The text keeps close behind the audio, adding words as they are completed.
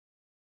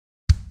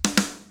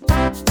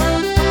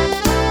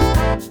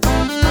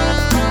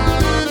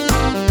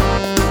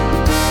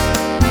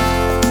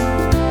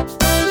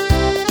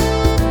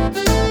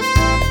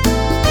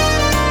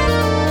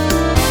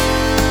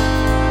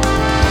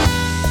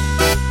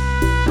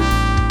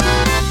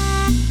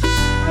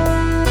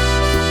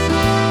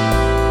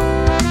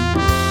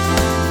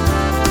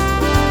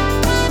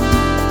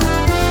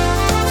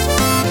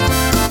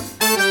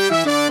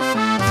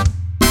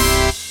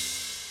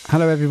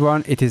Hello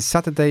everyone, it is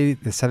Saturday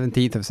the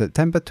 17th of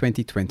September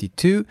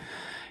 2022.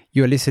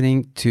 You are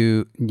listening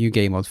to New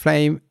Game Old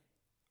Flame.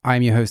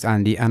 I'm your host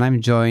Andy and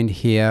I'm joined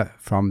here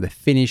from the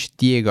Finnish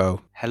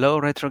Diego. Hello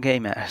retro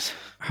gamers.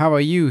 How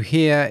are you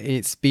here?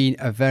 It's been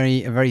a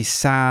very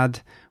sad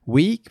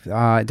week.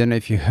 I don't know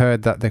if you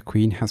heard that the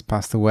Queen has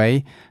passed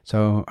away.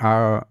 So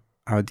our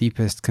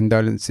deepest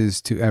condolences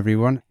to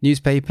everyone.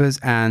 Newspapers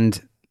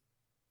and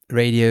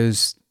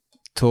radios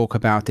talk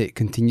about it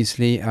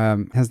continuously.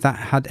 Has that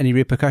had any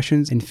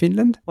repercussions in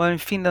Finland? Well, in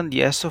Finland,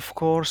 yes, of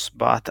course,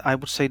 but I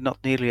would say not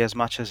nearly as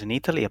much as in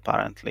Italy,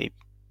 apparently,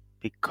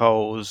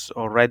 because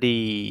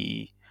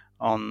already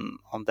on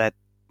that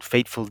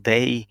fateful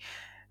day,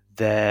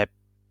 the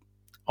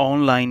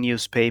online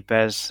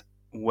newspapers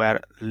were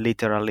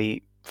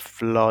literally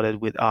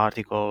flooded with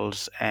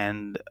articles,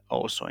 and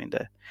also in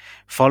the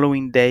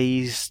following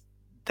days,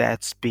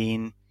 that's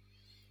been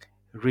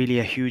really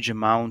a huge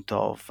amount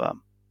of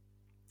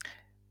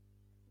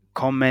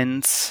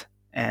comments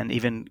and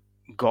even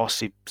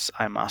gossips,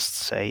 I must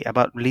say,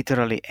 about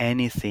literally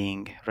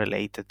anything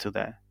related to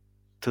the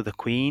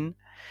Queen,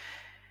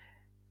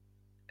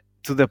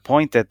 to the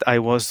point that I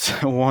was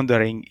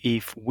wondering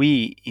if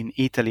we in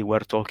Italy were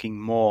talking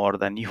more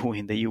than you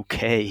in the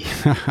UK.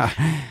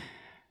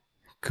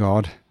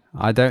 God,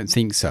 I don't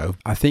think so.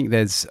 I think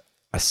there's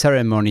a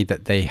ceremony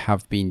that they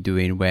have been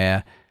doing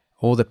where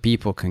all the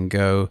people can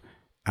go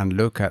and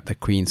look at the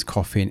Queen's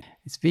coffin.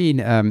 It's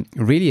been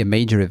really a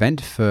major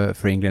event for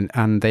England,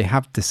 and they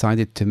have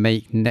decided to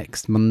make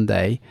next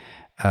Monday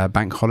a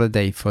bank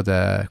holiday for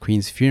the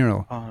Queen's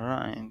funeral. All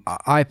right.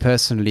 I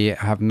personally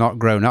have not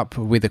grown up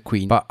with the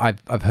Queen, but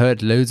I've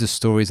heard loads of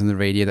stories on the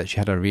radio that she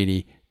had a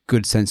really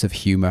good sense of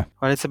humour.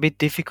 Well, it's a bit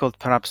difficult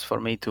perhaps for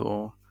me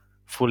to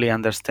fully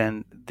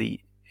understand the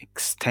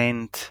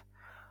extent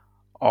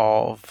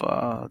of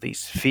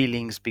these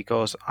feelings,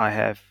 because I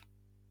have,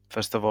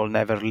 first of all,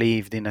 never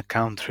lived in a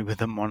country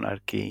with a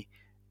monarchy,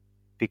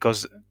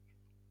 because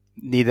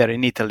neither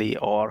in Italy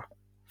or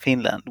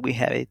Finland we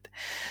have it.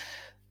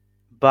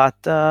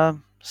 But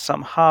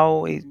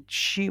somehow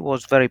she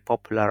was very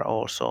popular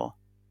also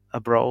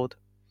abroad.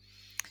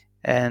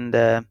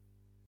 And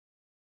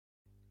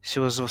she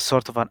was a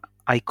sort of an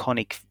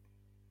iconic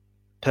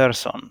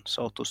person,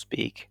 so to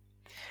speak.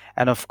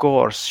 And of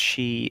course,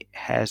 she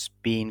has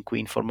been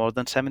queen for more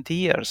than 70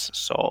 years.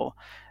 So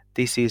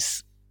this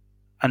is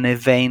an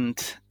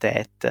event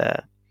that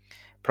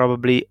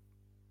probably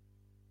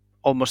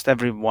almost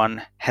everyone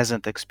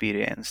hasn't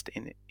experienced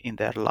in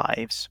their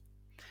lives.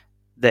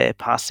 The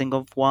passing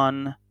of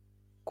one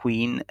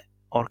queen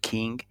or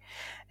king,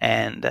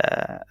 and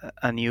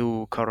a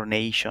new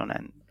coronation,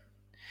 and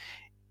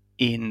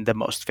in the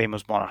most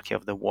famous monarchy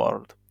of the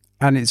world.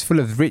 And it's full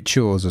of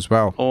rituals as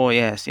well. Oh,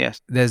 yes.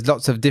 There's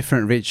lots of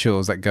different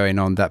rituals that going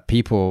on that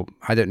people,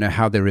 I don't know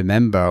how they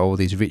remember all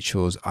these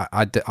rituals.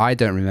 I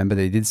don't remember.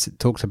 They did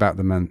talk about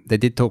them, and they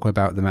did talk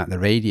about them at the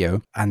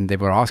radio, and they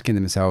were asking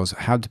themselves,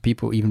 how do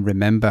people even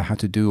remember how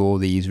to do all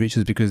these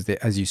rituals? Because they,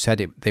 as you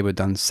said, they were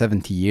done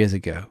 70 years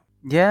ago.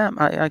 Yeah,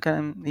 I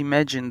can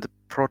imagine the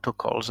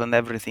protocols and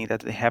everything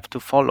that they have to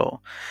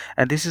follow.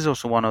 And this is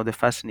also one of the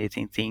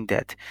fascinating things,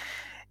 that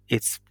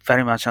it's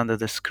very much under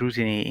the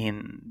scrutiny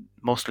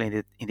mostly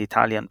in the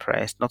Italian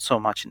press, not so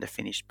much in the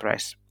Finnish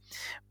press,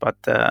 but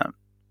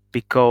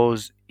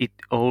because it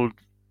all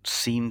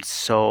seemed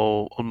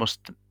so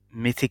almost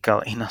mythical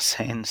in a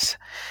sense,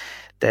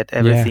 that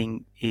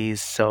everything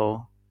is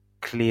so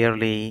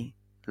clearly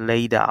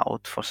laid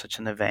out for such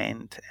an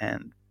event.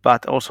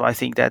 But also I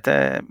think that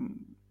the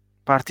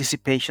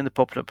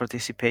popular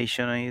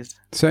participation is...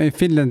 So in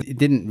Finland,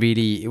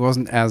 it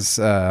wasn't as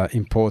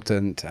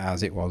important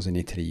as it was in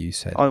Italy, you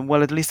said?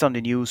 Well, at least on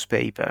the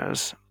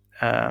newspapers.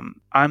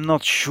 I'm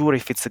not sure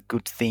if it's a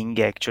good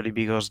thing, actually,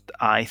 because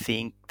I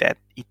think that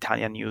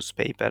Italian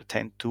newspapers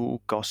tend to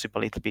gossip a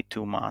little bit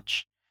too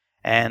much.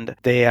 And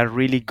they are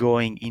really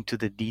going into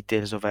the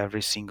details of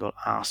every single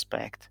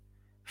aspect,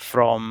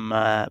 from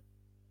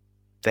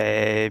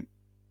the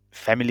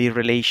family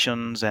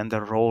relations and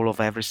the role of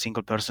every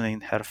single person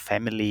in her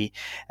family,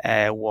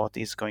 what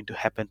is going to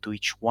happen to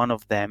each one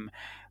of them,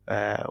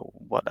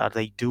 what are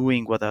they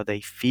doing, what are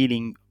they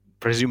feeling,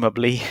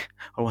 presumably,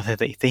 or what are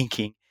they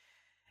thinking.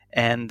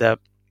 And I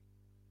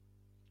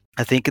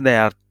think they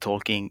are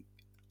talking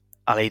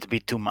a little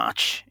bit too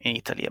much in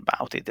Italy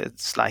about it.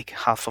 It's like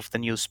half of the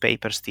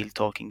newspapers still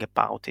talking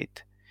about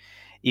it,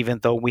 even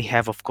though we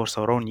have, of course,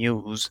 our own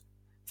news,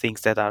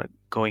 things that are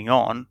going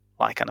on,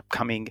 like an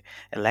upcoming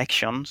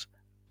elections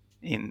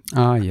in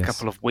a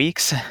couple of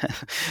weeks.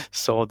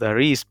 So there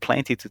is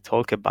plenty to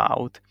talk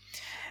about.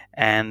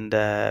 And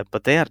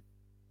but they are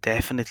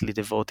definitely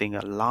devoting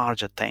a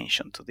large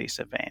attention to this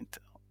event.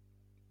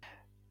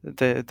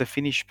 The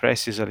Finnish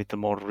press is a little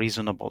more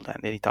reasonable than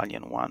the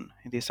Italian one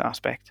in this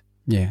aspect.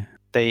 Yeah.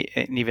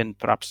 And even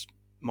perhaps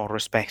more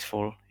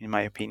respectful, in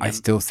my opinion. I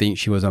still think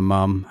she was a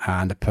mum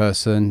and a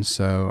person,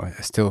 so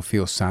I still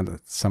feel sad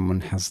that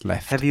someone has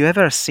left. Have you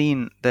ever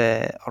seen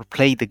or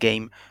played the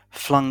game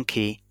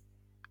Flunky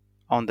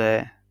on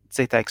the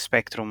ZX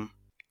Spectrum?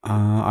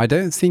 I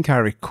don't think I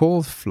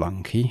recall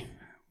Flunky.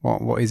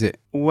 What is it?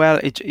 Well,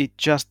 it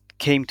just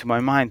came to my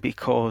mind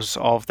because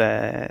of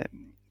the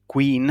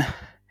Queen,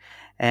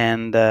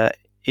 and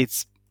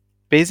it's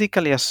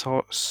basically a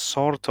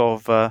sort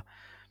of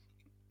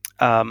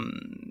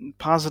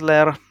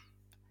puzzler,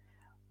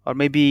 or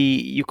maybe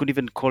you could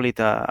even call it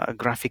a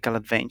graphical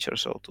adventure,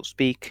 so to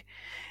speak,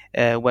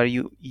 where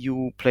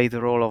you play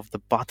the role of the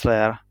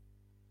butler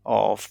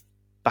of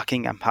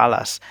Buckingham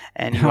Palace,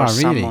 and you are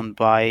summoned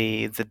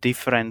by the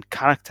different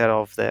character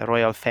of the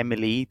royal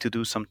family to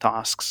do some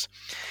tasks.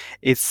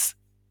 It's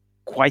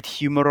quite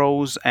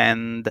humorous,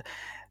 and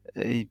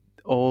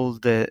all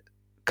the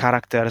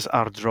characters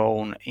are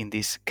drawn in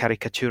this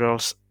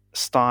caricatural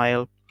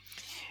style.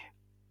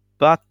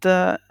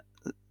 But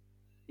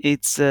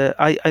it's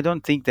I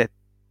don't think that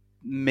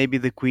maybe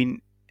the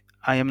Queen,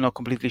 I am not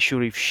completely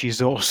sure if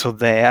she's also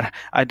there.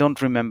 I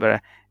don't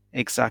remember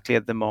exactly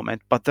at the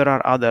moment, but there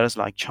are others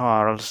like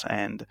Charles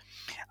and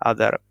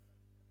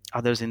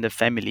others in the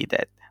family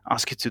that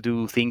ask you to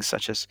do things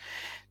such as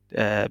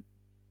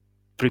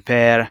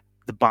prepare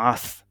the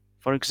bath,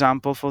 for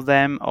example, for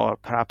them, or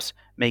perhaps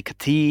make a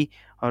tea,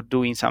 or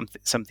doing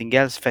something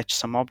else, fetch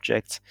some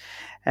objects.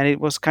 And it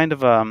was kind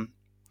of a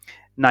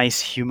nice,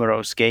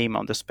 humorous game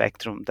on the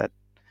Spectrum that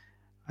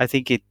I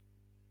think it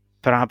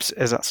perhaps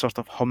as a sort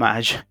of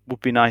homage would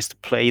be nice to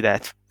play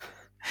that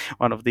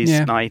one of these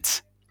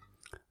nights.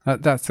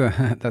 That's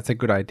a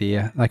good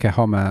idea. Like a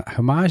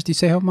homage. Do you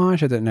say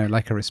homage? I don't know.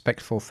 Like a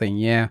respectful thing.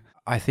 Yeah,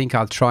 I think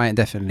I'll try it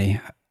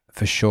definitely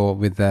for sure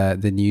with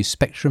the new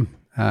Spectrum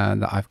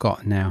that I've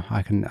got now.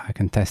 I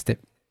can test it.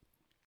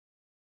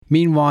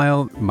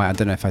 Meanwhile, I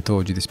don't know if I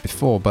told you this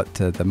before, but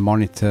the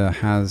monitor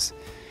has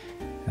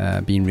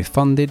been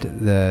refunded.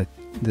 The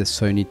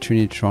Sony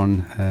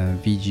Trinitron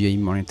VGA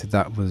monitor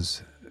that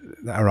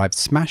arrived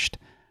smashed.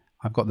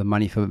 I've got the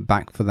money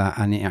back for that,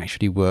 and it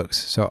actually works.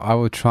 So I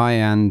will try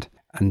and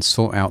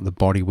sort out the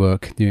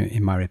bodywork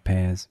in my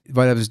repairs.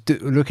 While I was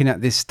looking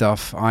at this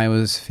stuff, I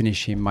was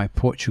finishing my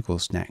Portugal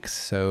snacks.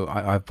 So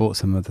I bought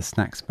some of the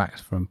snacks back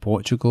from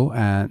Portugal.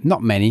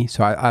 Not many,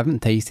 so I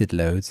haven't tasted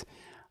loads.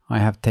 I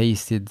have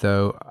tasted,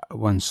 though,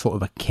 one sort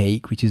of a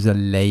cake, which is a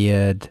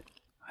layered,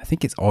 I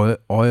think it's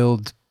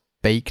oiled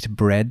baked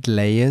bread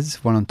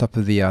layers, one on top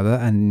of the other,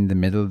 and in the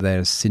middle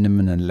there's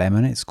cinnamon and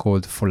lemon. It's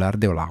called Folhar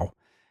de Olão.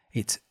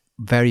 It's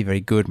very,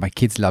 very good. My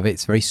kids love it.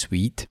 It's very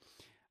sweet.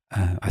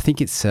 I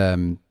think it's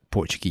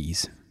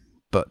Portuguese,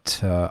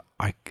 but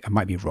I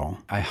might be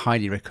wrong. I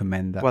highly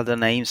recommend that. Well, the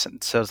name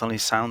certainly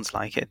sounds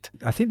like it.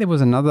 I think there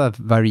was another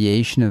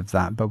variation of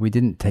that, but we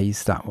didn't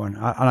taste that one.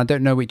 And I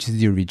don't know which is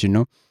the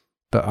original,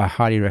 but I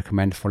highly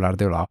recommend Folhar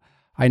de Olão.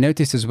 I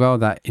noticed as well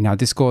that in our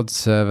Discord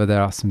server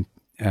there are some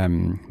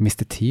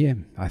Mr. T,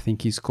 I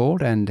think he's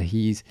called, and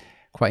he's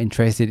quite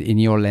interested in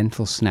your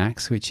lentil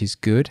snacks, which is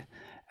good.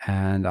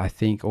 And I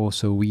think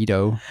also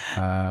Guido,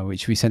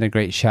 which we sent a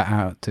great shout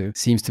out to,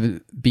 seems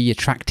to be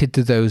attracted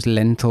to those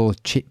lentil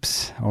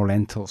chips or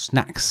lentil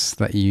snacks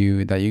that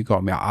you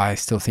got me. I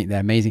still think they're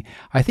amazing.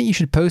 I think you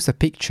should post a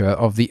picture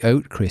of the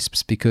oat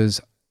crisps,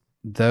 because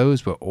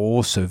those were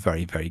also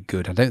very, very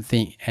good. I don't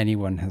think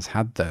anyone has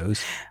had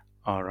those.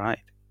 All right.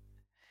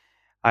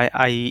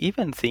 I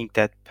even think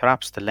that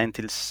perhaps the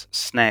lentil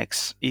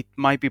snacks, it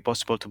might be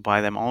possible to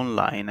buy them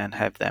online and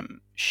have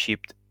them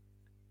shipped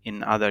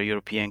in other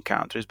European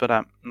countries, but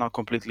I'm not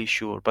completely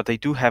sure. But they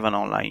do have an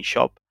online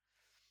shop.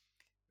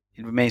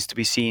 It remains to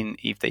be seen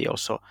if they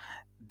also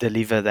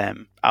deliver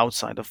them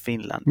outside of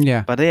Finland.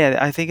 Yeah. But yeah,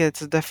 I think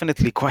it's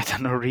definitely quite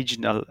an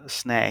original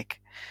snack,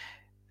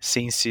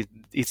 since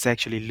it's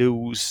actually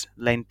loose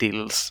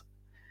lentils.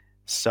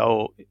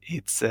 So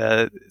it's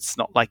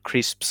not like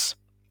crisps.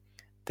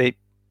 They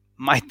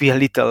might be a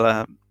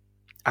little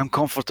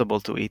uncomfortable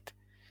to eat.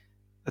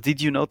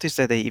 Did you notice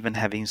that they even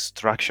have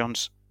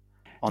instructions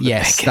on the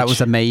package? Yes, that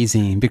was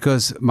amazing,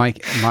 because my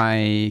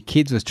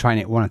kids was trying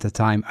it one at a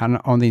time, and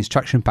on the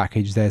instruction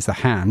package there's a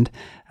hand,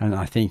 and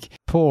I think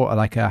pour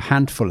like a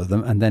handful of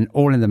them and then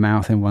all in the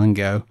mouth in one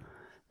go.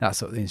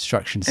 That's what the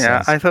instruction says.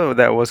 Yeah, I thought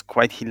that was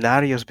quite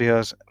hilarious,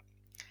 because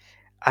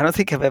I don't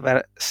think I've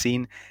ever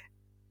seen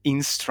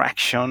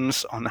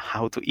instructions on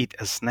how to eat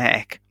a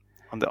snack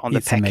on the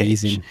package.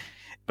 Amazing.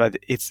 But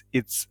it's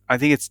I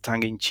think it's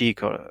tongue in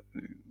cheek or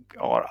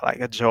like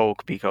a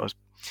joke, because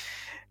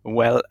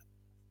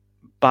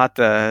but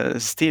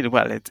still,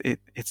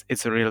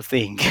 it's a real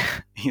thing.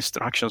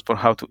 Instructions for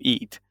how to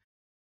eat.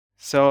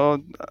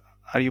 So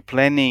are you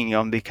planning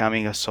on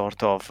becoming a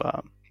sort of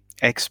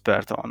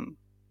expert on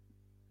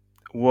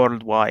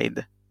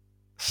worldwide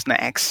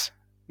snacks,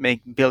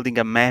 building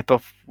a map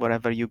of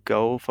wherever you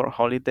go for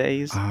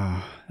holidays.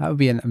 Ah, that would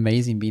be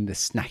amazing being the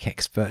snack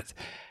expert.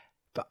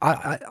 But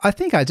I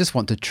think I just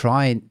want to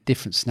try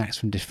different snacks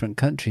from different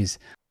countries.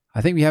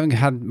 I think we haven't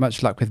had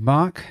much luck with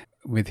Mark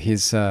with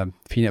his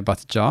peanut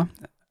butter jar.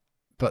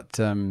 But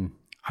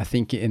I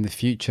think in the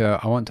future,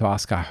 I want to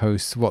ask our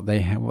hosts what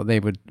they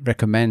would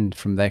recommend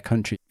from their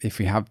country. If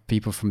we have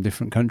people from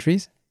different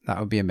countries, that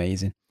would be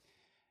amazing.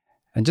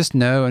 And just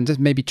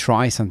maybe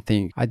try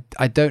something.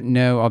 I don't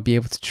know. I'll be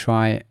able to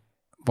try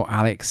what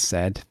Alex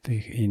said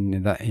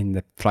in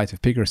the Flight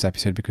of Pigros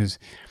episode, because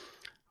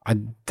I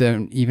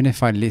don't, even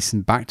if I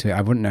listen back to it,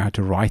 I wouldn't know how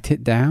to write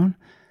it down.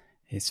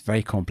 It's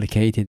very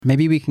complicated.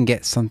 Maybe we can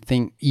get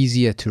something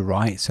easier to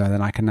write so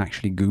then I can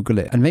actually Google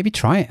it and maybe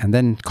try it and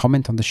then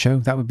comment on the show.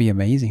 That would be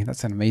amazing.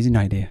 That's an amazing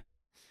idea.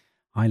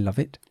 I love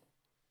it.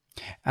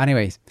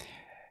 Anyways,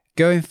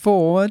 going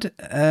forward,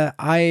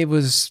 I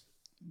was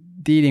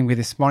dealing with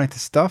this monitor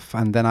stuff,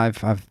 and then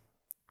I've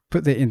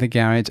put it in the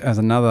garage as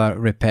another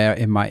repair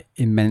in my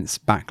immense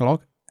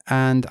backlog.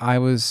 And I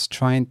was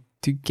trying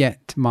to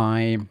get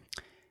my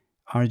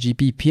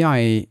RGB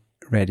PI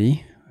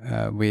ready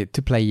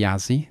to play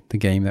Yazzie, the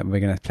game that we're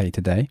going to play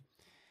today.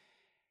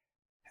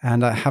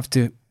 And I have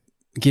to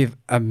give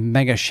a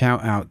mega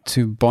shout out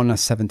to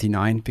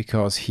Bonner79,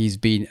 because he's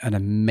been an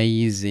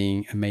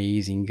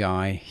amazing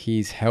guy.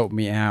 He's helped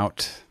me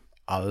out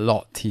a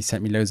lot. He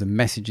sent me loads of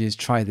messages,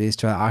 try this,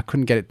 try that. I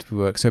couldn't get it to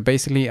work. So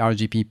basically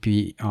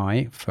RGB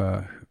PI,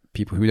 for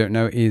people who don't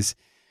know, is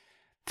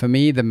for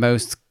me the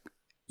most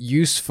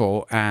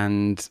useful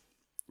and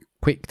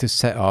quick to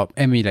set up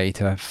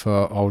emulator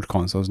for old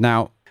consoles.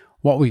 Now,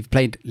 what we've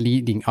played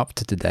leading up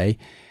to today,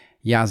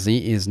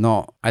 Yazzie, is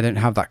not, I don't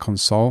have that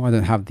console. I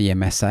don't have the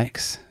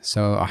MSX,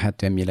 so I had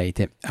to emulate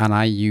it, and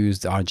I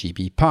used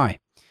RGB Pi.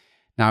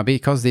 Now,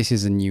 because this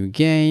is a new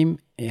game,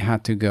 it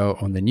had to go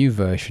on the new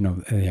version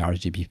of the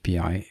RGB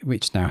Pi,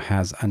 which now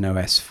has an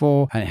OS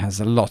 4, and it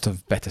has a lot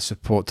of better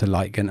support to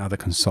Light Gun other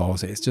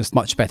consoles. It's just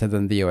much better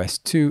than the OS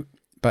 2,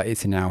 but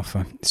it's in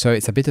alpha. So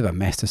it's a bit of a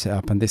mess to set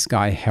up, and this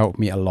guy helped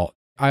me a lot.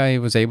 I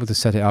was able to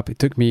set it up. It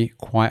took me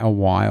quite a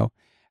while.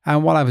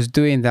 And while I was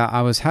doing that,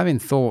 I was having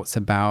thoughts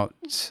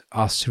about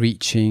us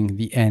reaching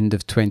the end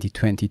of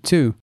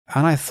 2022.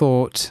 And I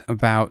thought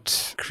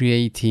about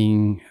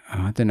creating,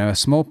 I don't know, a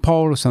small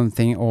poll or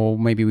something, or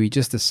maybe we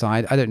just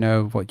decide, I don't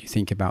know what you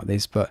think about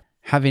this, but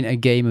having a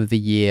game of the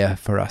year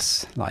for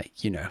us, like,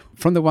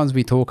 from the ones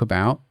we talk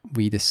about,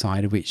 we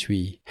decide which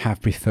we have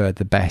preferred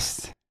the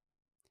best.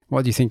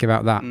 What do you think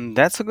about that?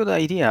 That's a good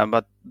idea,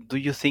 but do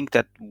you think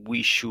that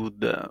we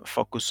should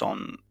focus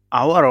on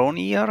our own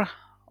year,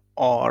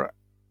 or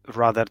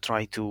rather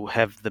try to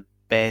have the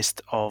best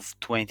of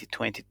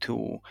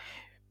 2022?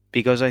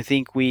 Because I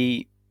think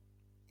we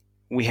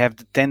have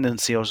the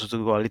tendency also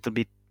to go a little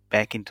bit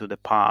back into the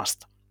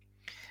past.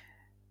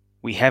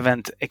 We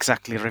haven't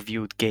exactly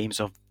reviewed games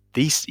of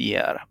this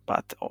year,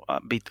 but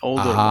a bit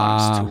older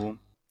ones too.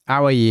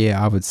 Our year,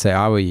 I would say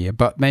our year,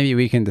 but maybe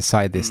we can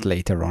decide this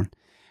later on.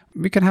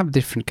 We can have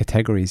different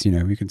categories,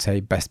 we can say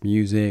best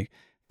music,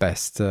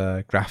 best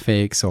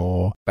graphics,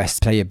 or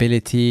best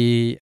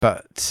playability,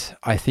 but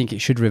I think it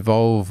should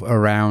revolve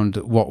around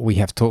what we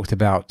have talked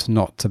about,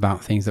 not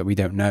about things that we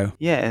don't know.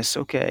 Yes,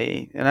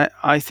 okay. And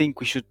I think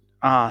we should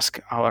ask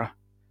our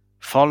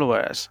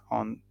followers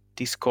on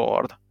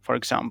Discord, for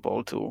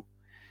example, to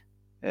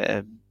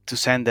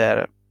send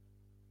their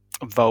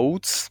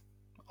votes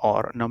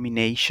or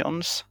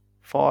nominations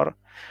for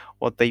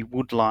what they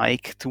would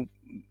like to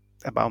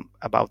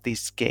about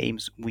these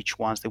games, which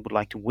ones they would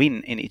like to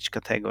win in each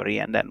category,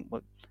 and then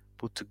we'll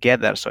put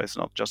together, so it's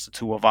not just the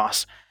two of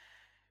us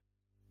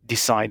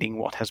deciding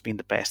what has been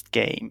the best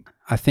game.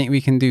 I think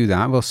we can do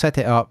that. We'll set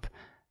it up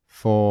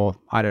for,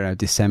 I don't know,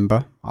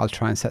 December. I'll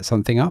try and set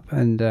something up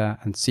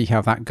and see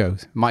how that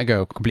goes. Might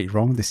go completely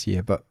wrong this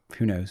year, but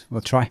who knows?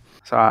 We'll try.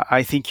 So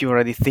I think you're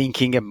already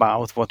thinking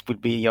about what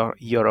would be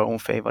your own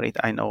favorite.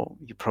 I know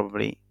you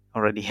probably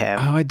already have.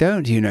 Oh, I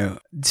don't,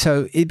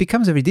 So it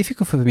becomes very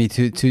difficult for me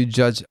to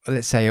judge,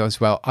 let's say,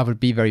 as well. I would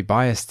be very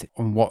biased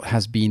on what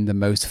has been the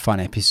most fun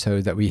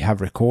episode that we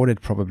have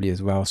recorded probably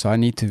as well. So I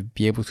need to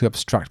be able to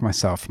abstract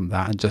myself from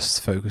that and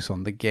just focus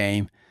on the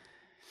game.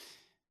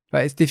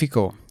 But it's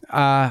difficult.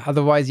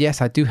 Otherwise,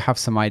 yes, I do have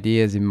some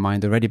ideas in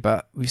mind already,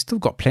 but we've still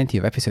got plenty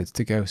of episodes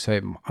to go.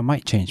 So I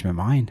might change my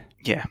mind.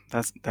 Yeah,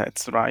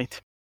 that's right.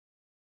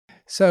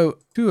 So,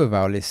 two of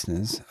our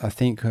listeners, I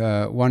think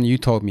one you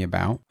told me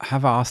about,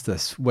 have asked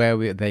us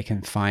where they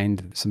can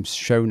find some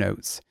show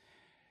notes.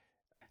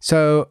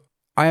 So,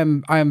 I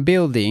am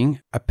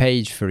building a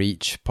page for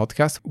each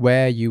podcast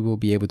where you will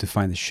be able to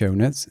find the show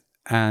notes,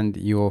 and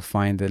you will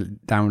find the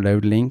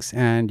download links,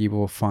 and you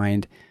will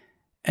find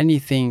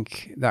anything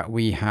that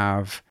we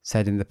have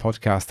said in the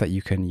podcast that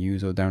you can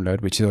use or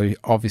download, which is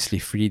obviously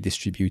freely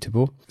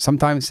distributable.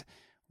 Sometimes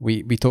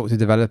we talk to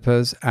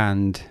developers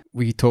and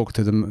we talk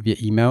to them via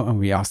email and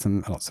we ask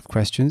them lots of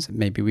questions.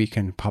 Maybe we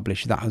can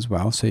publish that as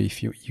well. So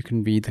if you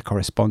can read the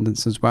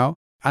correspondence as well.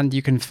 And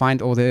you can find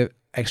all the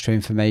extra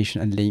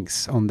information and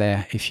links on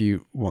there if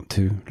you want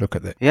to look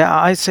at it. Yeah,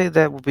 I'd say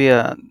that would be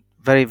a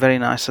very, very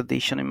nice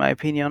addition in my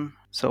opinion.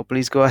 So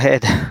please go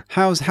ahead.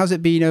 How's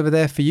it been over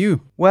there for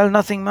you? Well,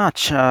 nothing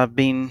much. I've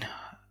been,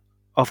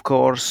 of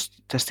course,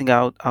 testing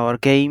out our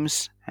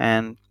games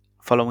and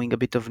following a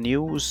bit of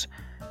news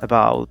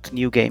about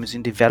new games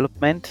in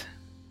development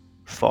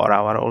for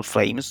our old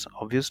flames,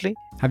 obviously.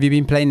 Have you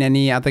been playing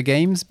any other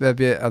games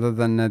other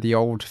than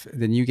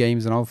the new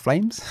games and old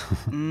flames?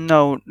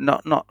 No,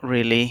 not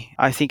really.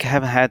 I think I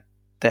haven't had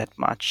that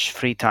much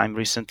free time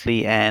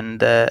recently, and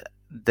the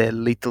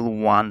little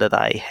one that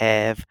I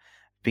have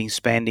been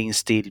spending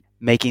still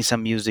making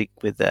some music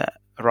with the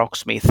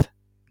Rocksmith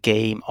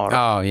game or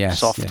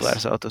software,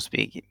 so to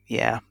speak.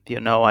 Yeah,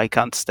 I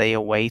can't stay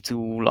away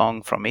too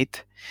long from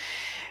it.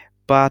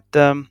 But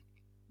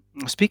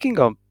speaking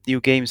of new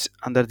games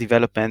under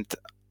development,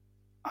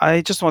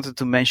 I just wanted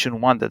to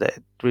mention one that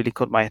really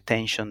caught my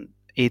attention.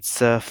 It's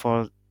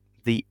for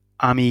the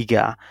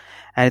Amiga,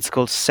 and it's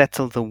called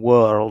Settle the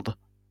World.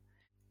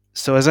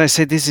 So as I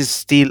said, this is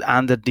still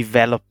under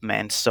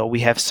development. So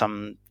we have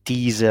some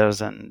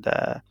teasers and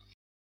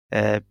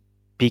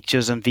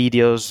pictures and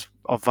videos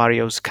of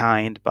various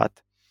kind, but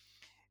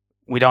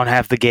we don't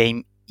have the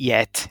game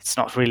yet. It's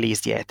not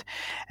released yet.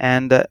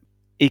 And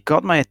it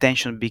got my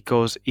attention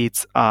because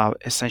it's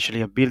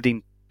essentially a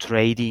building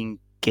trading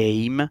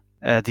game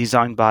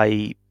designed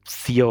by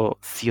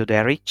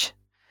Theoderich.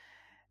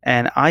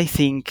 And I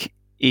think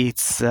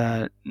it's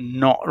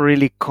not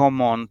really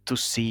common to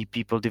see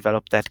people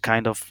develop that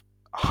kind of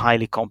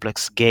highly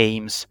complex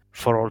games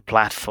for all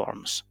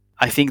platforms.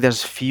 I think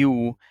there's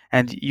few,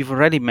 and you've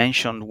already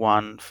mentioned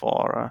one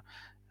for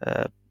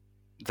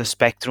the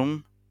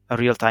Spectrum, a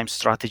real-time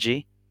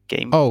strategy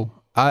game. Oh,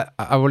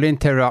 I will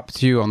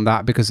interrupt you on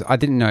that because I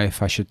didn't know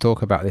if I should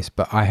talk about this,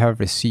 but I have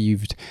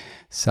received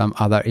some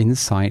other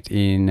insight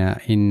in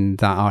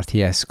that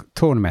RTS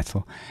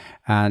Tornmetal.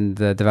 And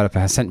the developer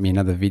has sent me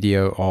another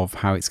video of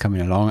how it's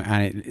coming along,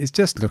 and it's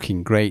just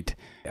looking great.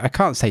 I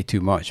can't say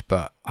too much,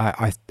 but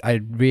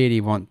I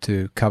really want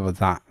to cover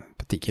that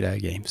particular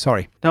game.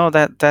 Sorry. No,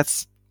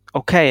 that's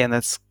okay, and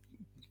that's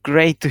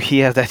great to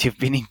hear that you've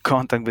been in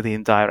contact with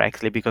him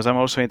directly, because I'm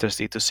also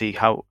interested to see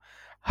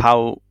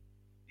how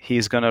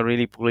he's gonna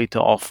really pull it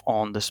off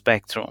on the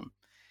Spectrum,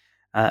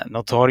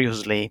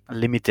 notoriously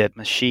limited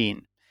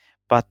machine.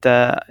 But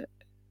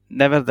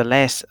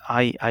nevertheless,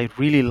 I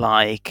really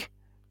like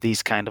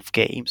these kind of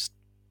games.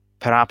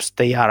 Perhaps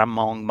they are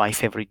among my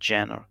favorite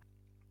genre.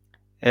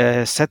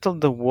 Settle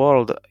the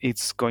World,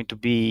 it's going to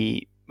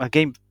be a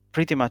game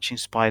pretty much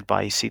inspired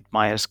by Sid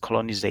Meier's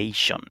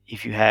Colonization,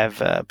 if you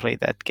have played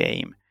that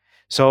game.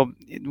 So,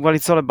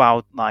 it's all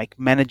about like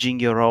managing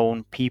your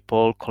own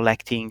people,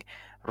 collecting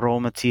raw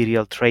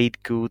material,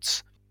 trade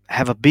goods,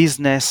 have a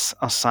business,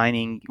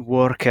 assigning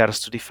workers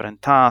to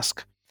different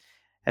tasks.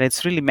 And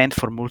it's really meant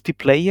for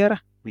multiplayer,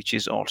 which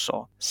is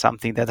also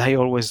something that I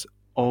always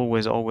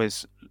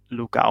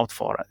look out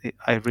for.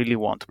 I really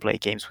want to play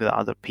games with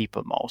other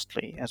people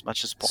mostly, as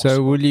much as possible.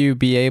 So will you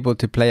be able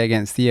to play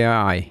against the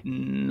AI?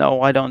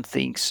 No, I don't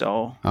think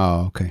so.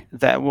 Oh, okay.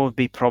 That would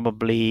be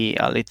probably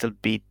a little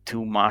bit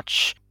too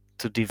much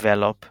to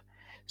develop.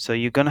 So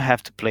you're going to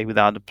have to play with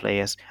other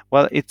players.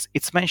 Well,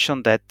 it's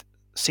mentioned that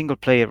single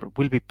player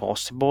will be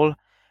possible,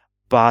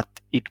 but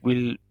it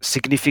will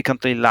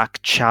significantly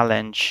lack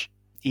challenge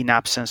in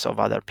absence of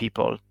other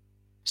people.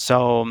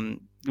 So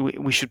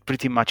we should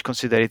pretty much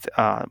consider it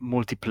a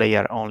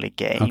multiplayer only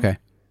game.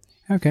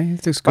 Okay,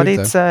 it looks good.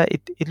 But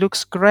it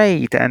looks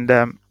great, and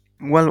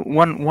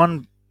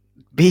one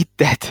bit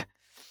that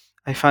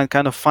I find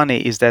kind of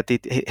funny is that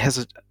it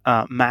has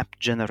a map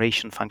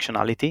generation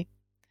functionality.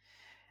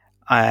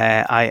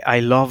 I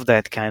love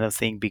that kind of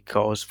thing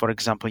because, for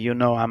example,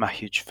 I'm a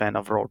huge fan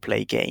of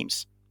role-play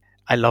games.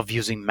 I love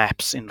using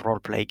maps in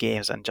role-play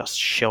games and just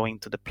showing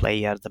to the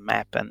player the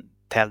map and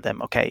tell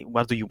them, okay,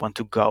 where do you want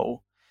to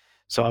go?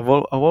 So I've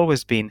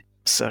always been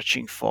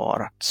searching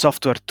for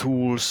software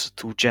tools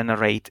to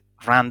generate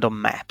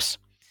random maps.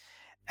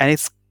 And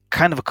it's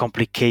kind of a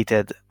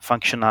complicated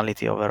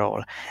functionality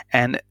overall.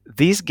 And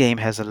this game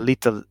has a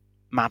little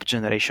map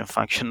generation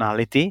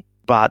functionality,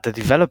 but the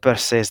developer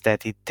says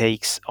that it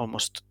takes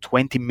almost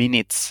 20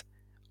 minutes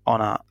on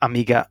an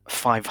Amiga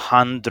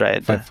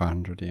 500.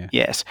 500, yeah.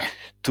 Yes,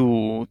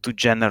 to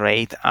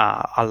generate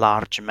a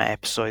large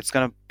map. So it's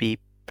going to be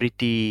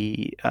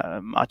pretty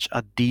much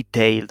a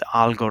detailed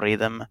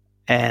algorithm,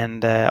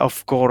 and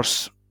of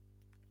course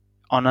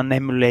on an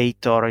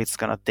emulator it's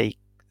gonna take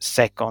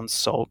seconds.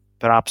 So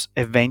perhaps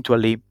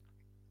eventually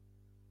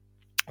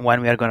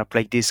when we are gonna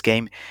play this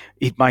game,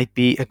 it might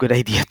be a good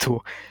idea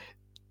to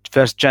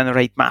first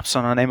generate maps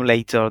on an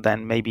emulator,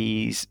 then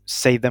maybe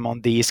save them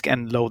on disk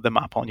and load them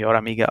up on your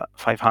Amiga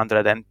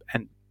 500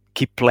 and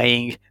keep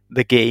playing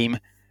the game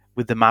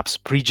with the maps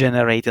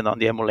pre-generated on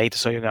the emulator,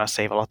 so you're going to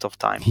save a lot of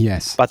time.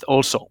 Yes. But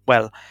also,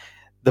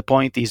 the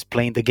point is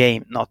playing the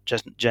game, not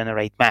just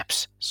generate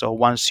maps. So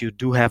once you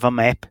do have a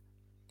map,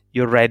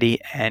 you're ready,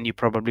 and you're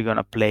probably going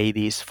to play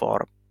this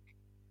for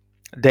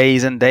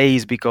days and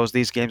days because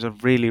these games are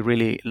really,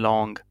 really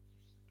long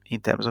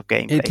in terms of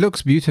gameplay. It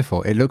looks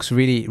beautiful. It looks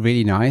really,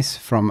 really nice.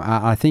 From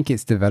I think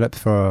it's developed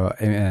for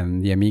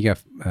the Amiga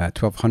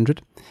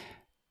 1200.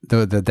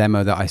 The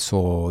demo that I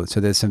saw. So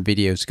there's some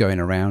videos going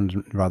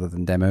around rather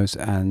than demos,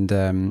 and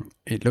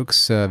it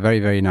looks very,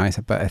 very nice.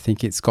 But I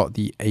think it's got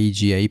the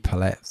AGA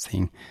palette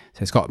thing,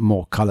 so it's got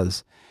more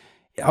colors.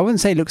 I wouldn't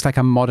say it looks like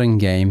a modern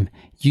game.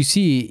 You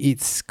see,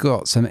 it's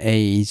got some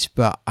age,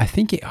 but I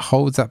think it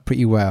holds up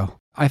pretty well.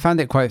 I found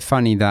it quite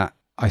funny that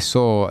I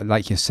saw,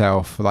 like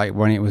yourself, like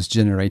when it was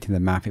generating the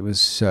map, it was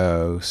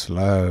so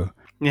slow.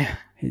 Yeah.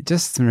 It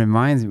just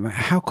reminds me,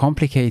 how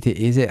complicated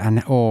is it,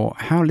 or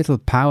how little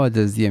power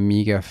does the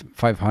Amiga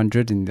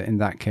 500 in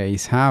that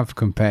case have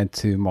compared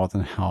to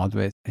modern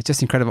hardware? It's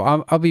just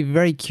incredible. I'll be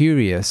very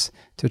curious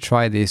to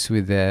try this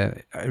with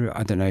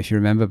I don't know if you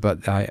remember,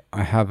 but I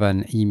have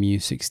an EMU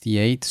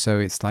 68, so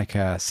it's like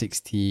a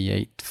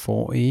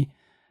 6840,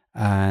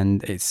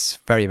 and it's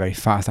very, very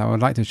fast. I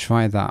would like to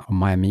try that on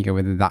my Amiga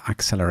with that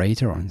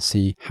accelerator on,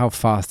 see how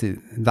fast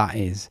that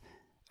is.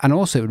 And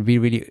also, it would be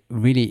really,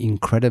 really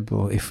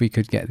incredible if we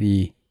could get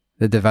the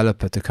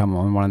developer to come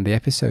on one of the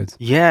episodes.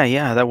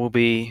 Yeah, that would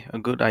be a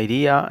good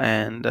idea.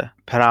 And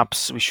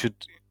perhaps we should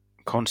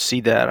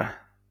consider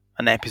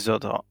an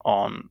episode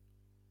on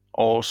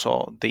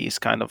also these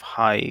kind of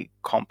high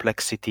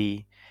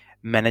complexity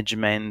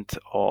management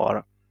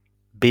or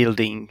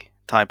building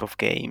type of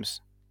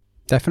games.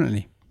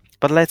 Definitely.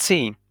 But let's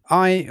see.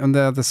 I, on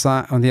the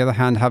other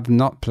hand, have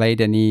not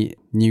played any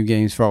new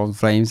games for Old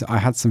Flames. I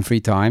had some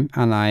free time,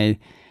 and I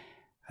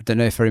don't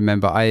know if I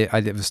remember, I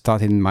was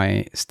starting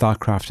my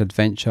StarCraft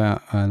adventure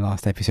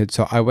last episode,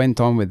 so I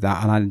went on with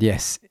that, and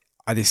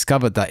I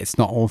discovered that it's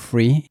not all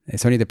free.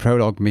 It's only the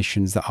prologue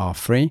missions that are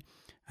free,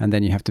 and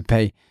then you have to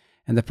pay.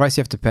 And the price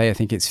you have to pay, I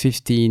think it's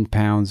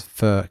 £15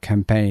 for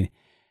campaign,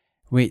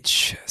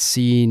 which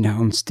seen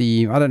on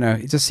Steam, I don't know,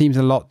 it just seems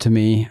a lot to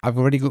me. I've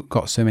already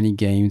got so many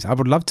games. I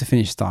would love to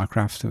finish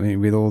StarCraft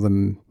with all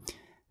the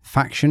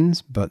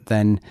factions, but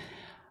then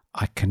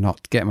I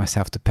cannot get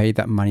myself to pay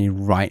that money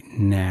right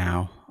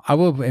now. I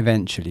will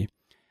eventually.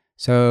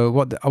 So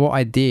what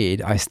I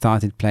did, I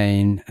started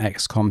playing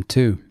XCOM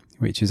 2,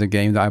 which is a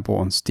game that I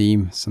bought on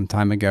Steam some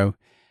time ago.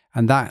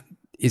 And that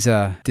is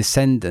a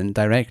descendant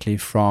directly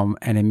from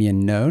Enemy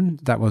Unknown.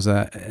 That was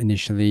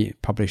initially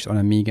published on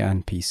Amiga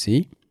and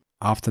PC.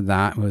 After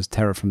that was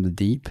Terror from the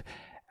Deep.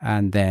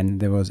 And then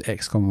there was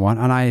XCOM 1.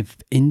 And I've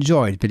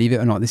enjoyed, believe it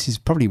or not, this is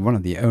probably one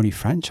of the only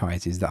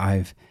franchises that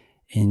I've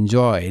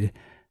enjoyed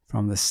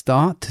from the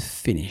start to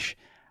finish.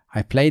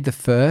 I played the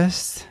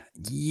first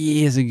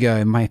years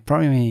ago,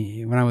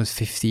 probably when I was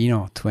 15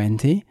 or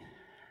 20.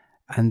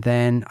 And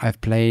then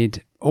I've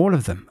played all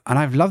of them, and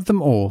I've loved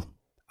them all.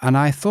 And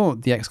I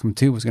thought the XCOM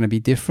 2 was going to be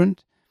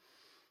different.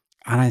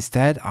 And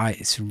instead,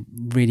 it's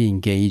really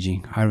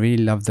engaging. I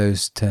really love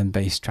those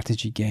turn-based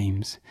strategy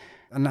games.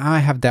 And I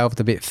have delved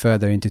a bit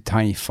further into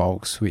Tiny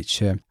Folks,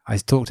 which I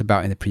talked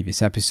about in the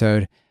previous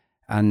episode.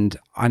 And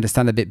I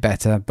understand a bit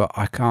better, but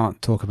I can't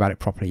talk about it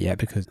properly yet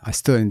because I'm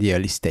still in the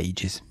early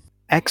stages.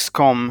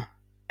 XCOM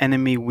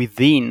Enemy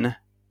Within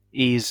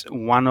is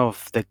one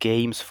of the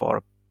games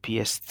for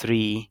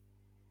PS3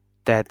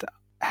 that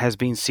has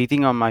been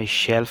sitting on my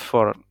shelf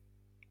for a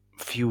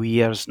few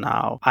years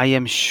now. I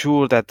am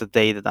sure that the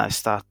day that I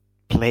start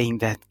playing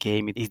that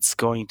game, it's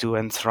going to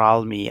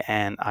enthrall me,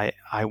 and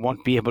I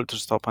won't be able to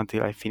stop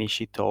until I finish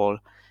it all.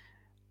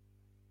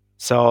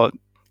 So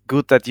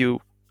good that you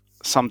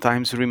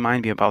sometimes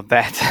remind me about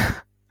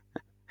that.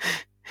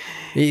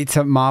 It's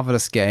a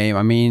marvelous game.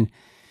 I mean,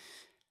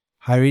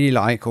 I really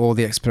like all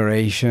the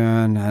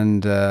exploration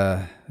and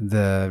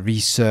the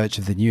research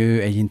of the new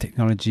alien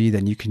technology.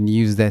 Then you can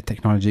use their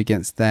technology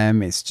against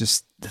them. It's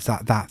just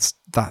just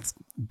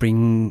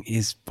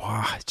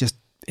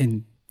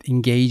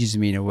engages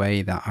me in a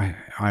way that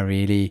I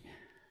really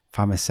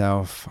find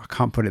myself. I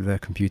can't put the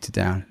computer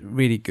down.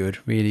 Really good,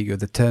 really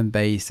good. The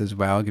turn-based as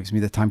well gives me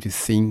the time to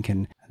think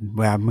and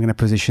where I'm going to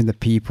position the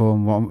people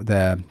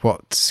and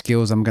what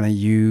skills I'm going to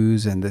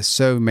use. And there's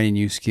so many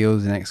new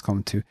skills in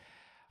XCOM 2.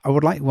 I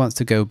would like once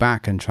to go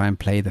back and try and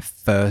play the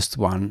first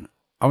one.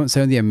 I wouldn't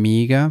say on the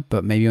Amiga,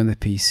 but maybe on the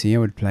PC I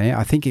would play it.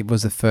 I think it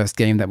was the first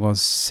game that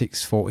was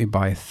 640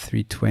 by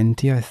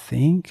 320, I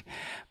think.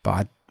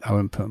 But I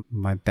wouldn't put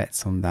my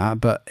bets on that.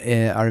 But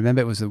I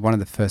remember it was one of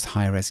the first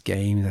high-res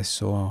games I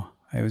saw.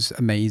 It was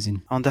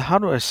amazing. On the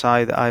hardware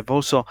side, I've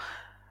also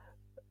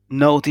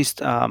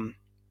noticed a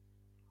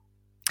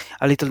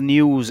little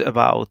news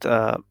about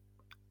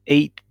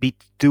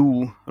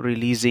 8BitDo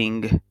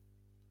releasing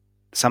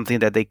something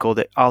that they call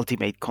the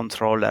Ultimate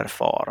Controller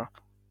for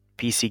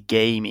PC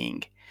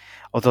gaming,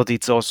 although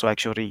it's also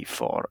actually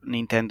for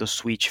Nintendo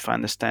Switch, if I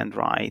understand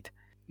right.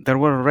 There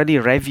were already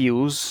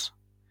reviews,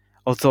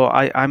 although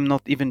I'm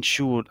not even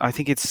sure. I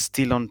think it's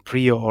still on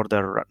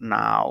pre-order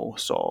now,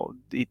 so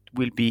it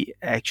will be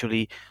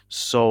actually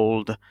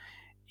sold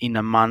in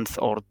a month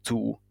or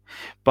two.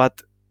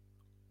 But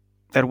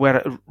there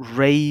were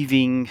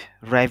raving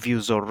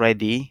reviews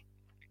already,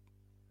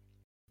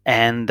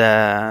 And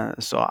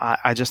so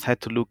I just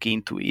had to look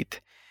into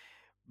it.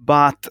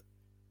 But,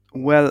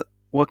 well,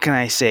 what can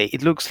I say?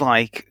 It looks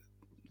like,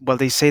 well,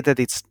 they say that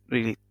it's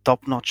really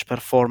top-notch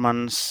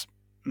performance,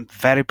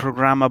 very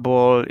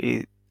programmable.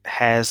 It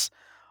has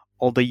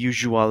all the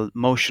usual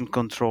motion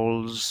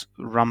controls,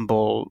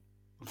 rumble,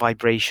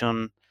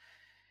 vibration.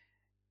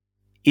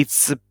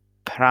 It's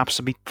perhaps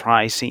a bit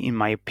pricey, in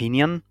my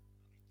opinion.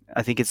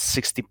 I think it's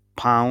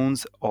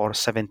 £60 or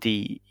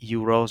 €70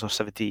 or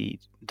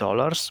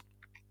 $70.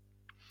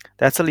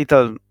 That's a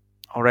little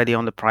already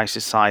on the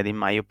pricey side, in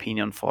my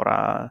opinion, for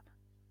a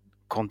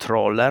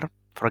controller,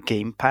 for a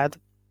gamepad.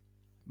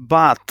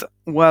 But,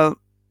 well,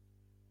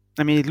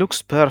 I mean, it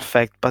looks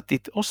perfect, but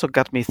it also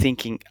got me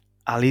thinking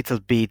a little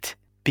bit,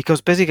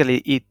 because basically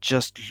it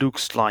just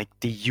looks like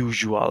the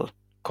usual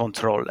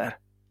controller,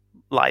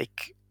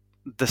 like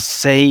the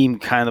same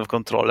kind of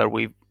controller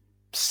we've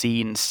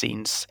seen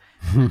since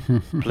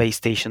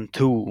PlayStation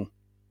 2.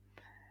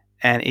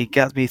 And it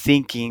got me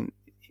thinking,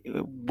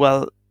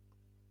 well,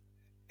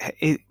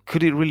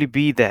 could it really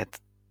be that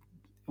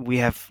we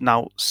have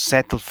now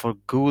settled for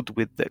good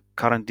with the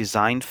current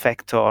design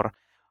factor,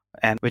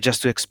 and we're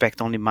just to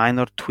expect only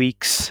minor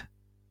tweaks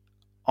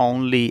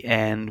only,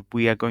 and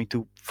we are going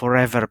to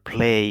forever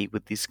play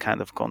with these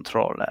kind of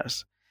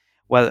controllers?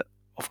 Well,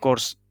 of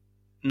course,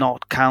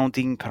 not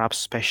counting perhaps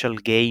special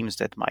games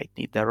that might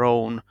need their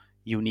own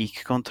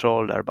unique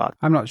controller, but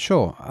I'm not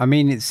sure. I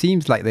mean, it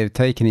seems like they've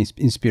taken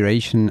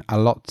inspiration a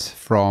lot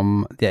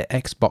from the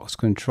Xbox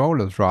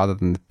controllers rather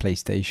than the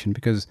PlayStation,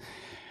 because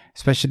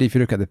especially if you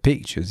look at the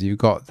pictures, you've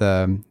got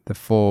the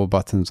 4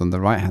 buttons on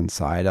the right-hand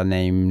side are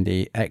named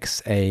the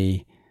X,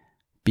 A,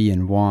 B,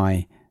 and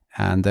Y,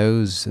 and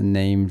those are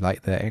named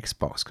like the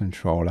Xbox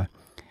controller.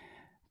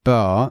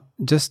 But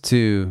just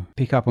to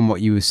pick up on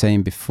what you were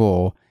saying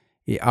before,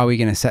 are we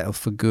going to settle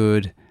for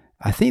good?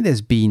 I think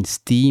there's been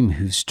Steam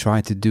who's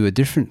tried to do a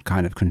different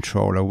kind of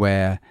controller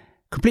where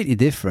completely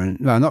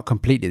different, well, not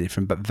completely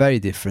different, but very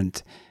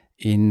different,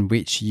 in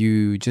which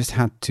you just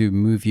had to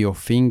move your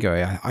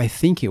finger, I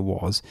think it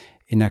was,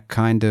 in a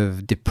kind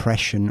of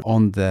depression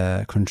on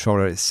the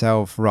controller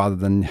itself rather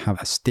than have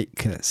a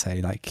stick, let's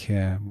say, like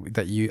a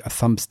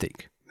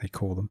thumbstick, they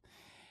call them.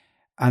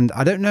 And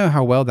I don't know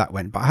how well that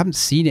went, but I haven't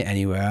seen it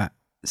anywhere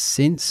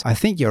since. I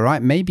think you're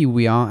right. Maybe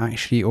we are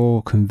actually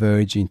all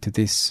converging to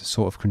this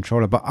sort of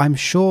controller, but I'm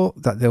sure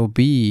that there'll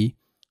be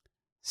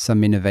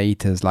some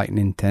innovators like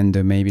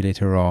Nintendo maybe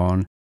later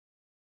on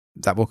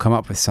that will come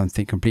up with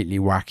something completely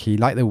wacky,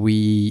 like the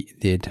Wii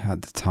did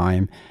at the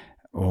time,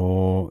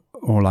 or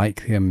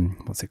like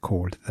what's it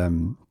called?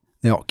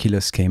 The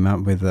Oculus came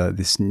out with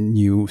this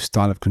new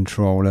style of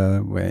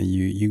controller where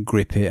you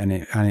grip it and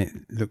it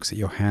looks at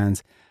your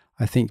hands.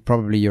 I think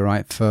probably you're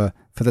right. For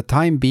the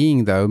time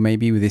being, though,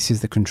 maybe this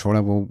is the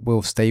controller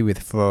we'll stay with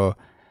for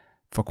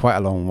quite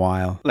a long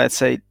while. Let's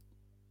say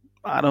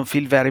I don't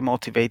feel very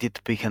motivated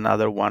to pick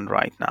another one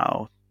right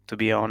now, to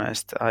be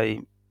honest.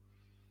 I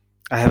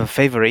have a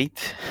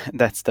favorite.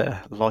 That's the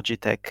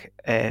Logitech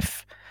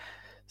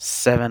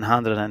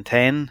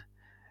F710,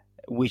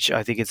 which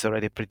I think it's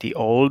already pretty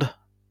old.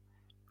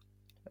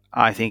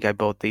 I think I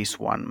bought this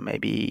one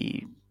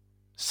maybe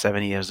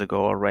 7 years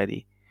ago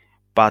already.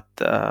 But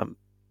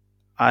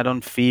I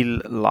don't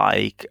feel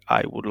like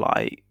I would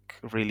like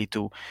really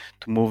to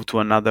move to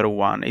another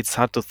one. It's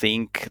hard to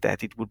think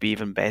that it would be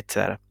even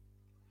better.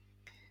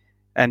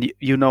 And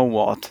you know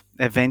what?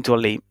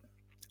 Eventually,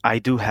 I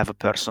do have a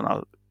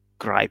personal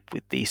gripe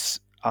with this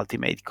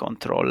Ultimate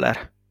controller,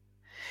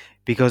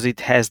 because it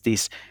has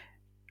this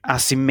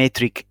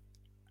asymmetric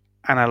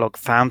analog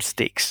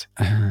thumbsticks.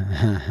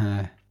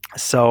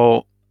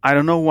 So I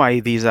don't know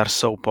why these are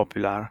so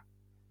popular.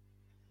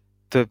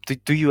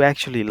 Do you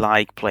actually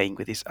like playing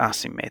with these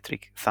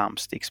asymmetric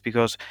thumbsticks?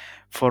 Because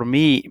for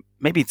me,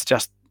 maybe it's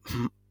just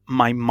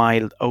my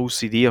mild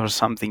OCD or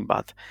something,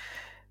 but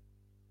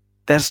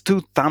there's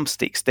 2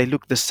 thumbsticks. They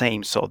look the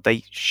same, so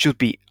they should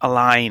be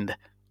aligned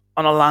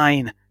on a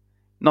line,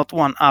 not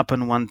one up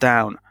and one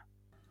down.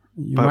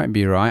 You might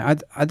be right.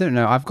 I don't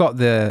know. I've got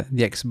the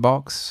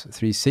Xbox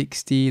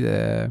 360,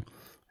 the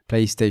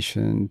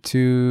PlayStation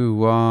 2,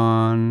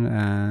 1,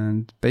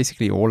 and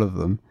basically all of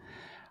them.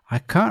 I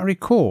can't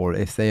recall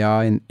if they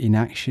are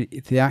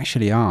if they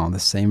actually are on the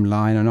same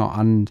line or not.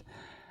 And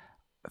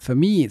for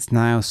me, it's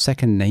now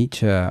second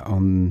nature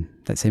on,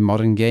 let's say,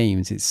 modern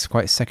games. It's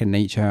quite second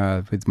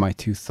nature with my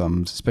 2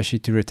 thumbs, especially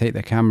to rotate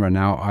the camera.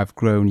 Now I've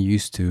grown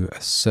used to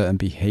a certain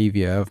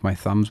behavior of my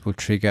thumbs will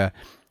trigger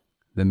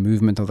the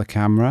movement of the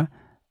camera,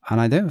 and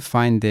I don't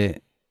find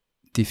it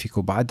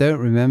difficult. But I don't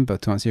remember,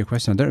 to answer your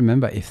question, I don't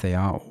remember if they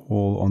are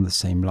all on the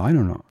same line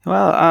or not.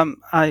 Well,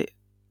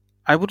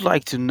 I would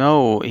like to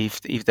know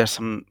if there's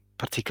some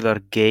particular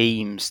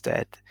games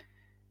that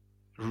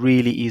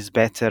really is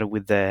better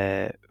with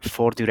the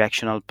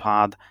 4-directional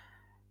pad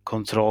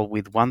control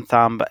with one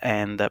thumb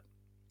and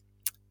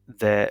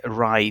the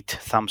right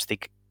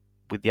thumbstick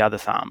with the other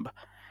thumb,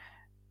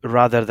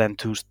 rather than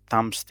 2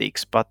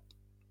 thumbsticks. But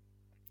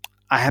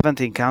I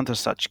haven't encountered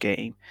such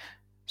game.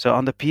 So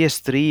on the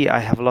PS3, I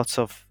have lots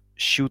of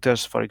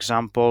shooters, for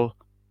example,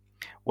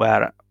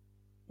 where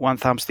one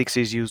thumbstick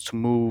is used to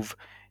move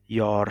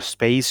your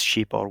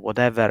spaceship or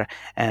whatever,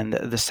 and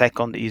the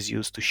second is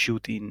used to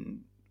shoot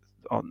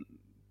on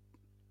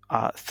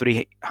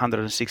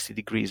 360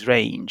 degrees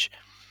range.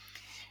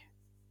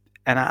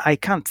 And I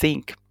can't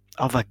think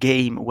of a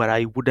game where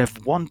I would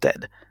have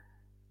wanted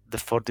the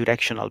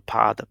 4-directional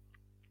pad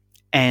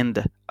and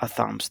a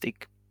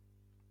thumbstick.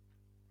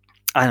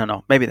 I don't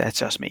know, maybe that's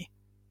just me.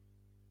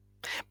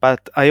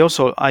 But I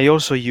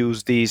also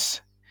use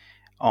this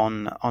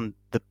on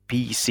the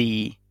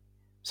PC.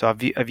 So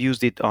I've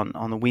used it on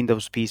a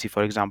Windows PC,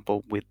 for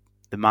example, with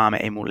the MAME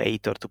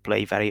emulator to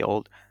play very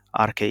old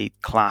arcade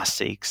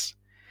classics.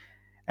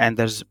 And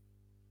there's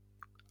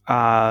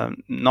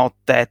not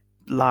that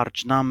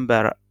large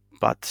number,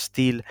 but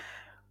still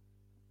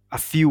a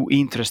few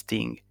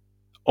interesting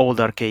old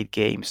arcade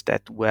games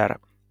that were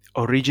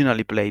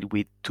originally played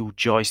with 2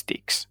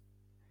 joysticks.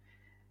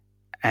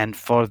 And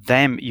for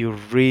them, you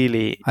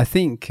really... I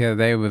think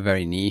they were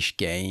very niche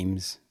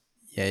games.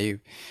 Yeah,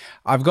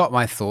 I've got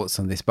my thoughts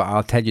on this, but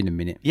I'll tell you in a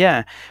minute.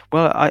 Yeah,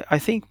 well, I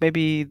think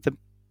maybe the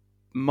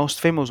most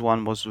famous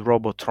one was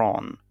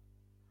Robotron.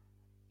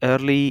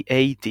 Early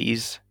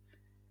 80s,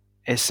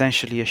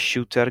 essentially a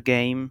shooter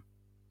game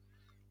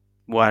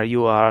where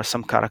you are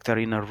some character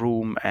in a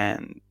room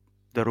and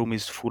the room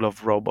is full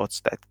of robots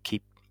that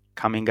keep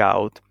coming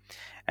out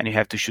and you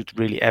have to shoot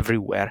really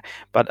everywhere.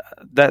 But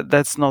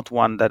that's not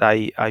one that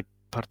I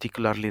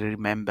particularly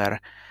remember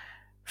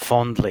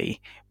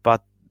fondly.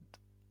 But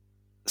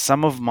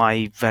some of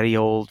my very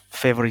old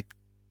favorite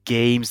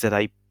games that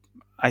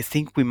I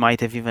think we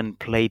might have even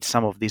played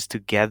some of these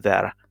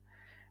together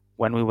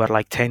when we were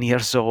like 10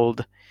 years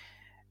old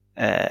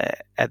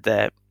at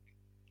the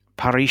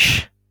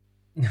parish.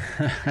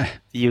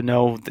 You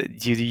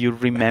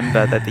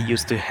remember that they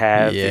used to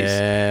have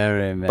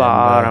this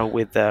bar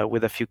with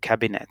a few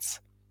cabinets,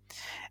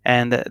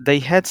 and they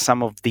had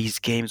some of these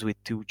games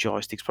with 2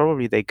 joysticks.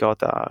 Probably they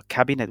got a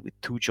cabinet with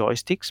 2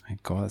 joysticks. My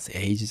God, that's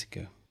ages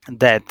ago. And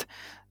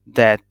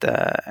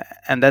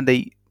then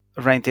they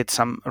rented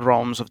some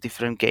ROMs of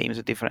different games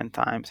at different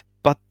times.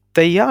 But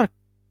they are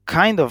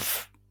kind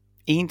of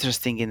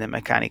interesting in the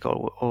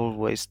mechanical.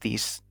 Always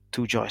these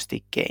 2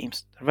 joystick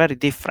games. They're very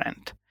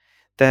different.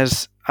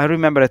 I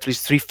remember at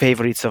least 3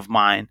 favorites of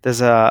mine.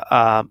 There's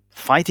a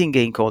fighting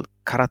game called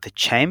Karate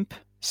Champ.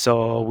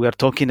 So we are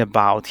talking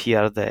about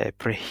here the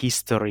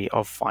prehistory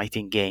of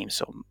fighting games.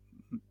 So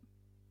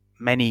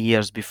many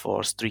years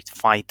before Street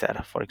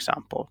Fighter, for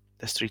example,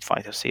 the Street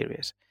Fighter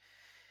series.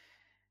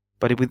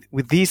 But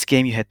with this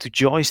game, you had 2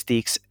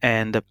 joysticks,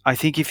 and I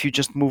think if you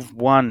just move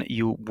one,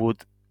 you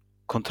would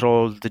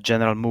control the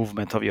general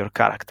movement of your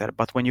character.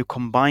 But when you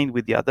combine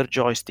with the other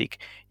joystick,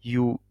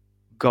 you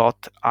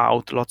got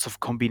out lots of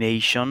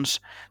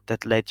combinations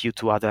that led you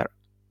to either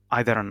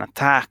an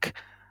attack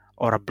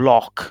or a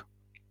block.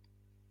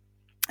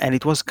 And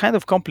it was kind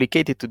of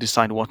complicated to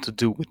decide what to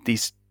do with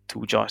these 2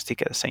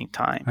 joysticks at the same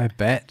time. I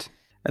bet.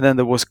 And then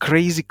there was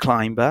Crazy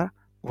Climber,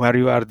 where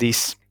you are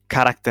this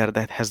character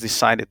that has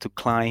decided to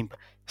climb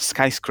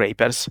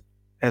skyscrapers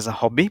as a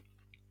hobby.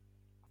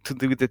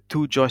 With the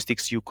 2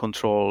 joysticks, you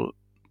control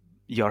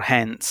your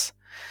hands.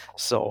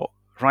 So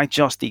right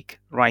joystick,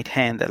 right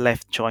hand,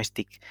 left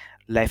joystick,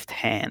 left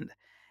hand.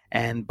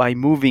 And by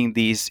moving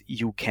these,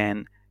 you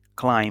can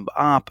climb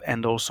up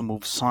and also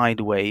move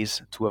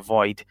sideways to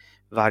avoid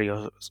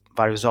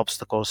various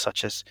obstacles,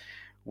 such as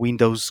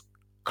windows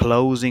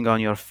closing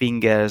on your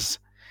fingers,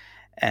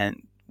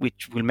 and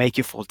which will make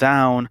you fall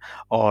down,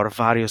 or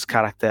various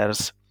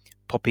characters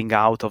popping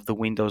out of the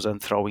windows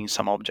and throwing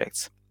some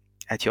objects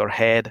at your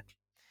head.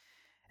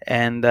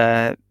 And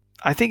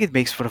I think it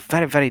makes for a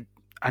very, very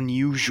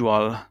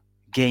unusual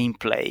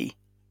gameplay.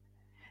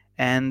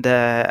 And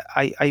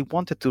I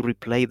wanted to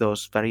replay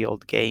those very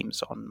old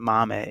games on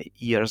MAME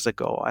years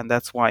ago, and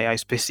that's why I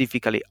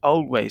specifically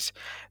always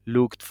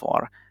looked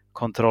for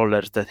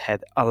controllers that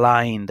had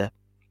aligned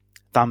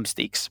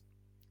thumbsticks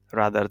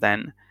rather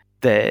than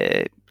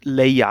the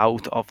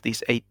layout of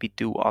this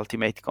 8x2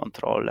 Ultimate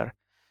controller.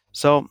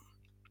 So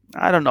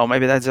I don't know,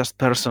 maybe that's just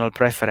personal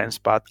preference,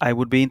 but I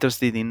would be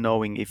interested in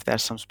knowing if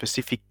there's some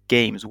specific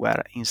games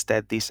where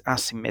instead this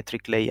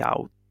asymmetric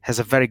layout has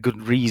a very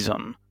good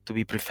reason to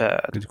be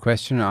preferred. Good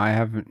question. I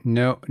have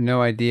no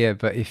idea,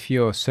 but if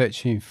you're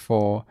searching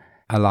for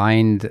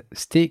aligned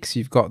sticks,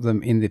 you've got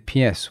them in the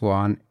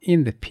PS1,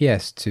 in the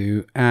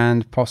PS2,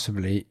 and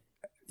possibly,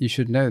 you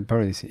should know,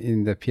 probably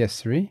in the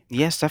PS3.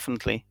 Yes,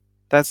 definitely.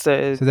 That's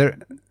the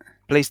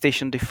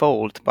PlayStation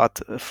default, but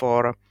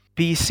for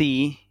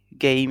PC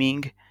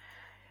gaming,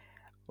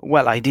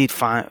 well, I did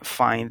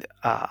find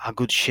a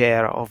good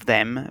share of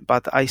them,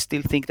 but I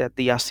still think that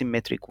the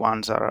asymmetric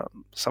ones are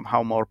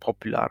somehow more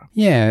popular.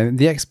 Yeah,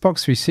 the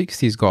Xbox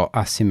 360's got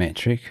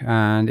asymmetric,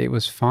 and it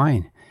was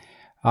fine.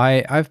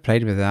 I've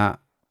played with that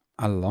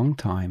a long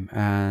time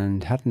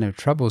and had no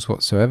troubles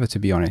whatsoever, to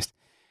be honest.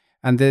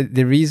 And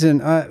the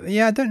reason,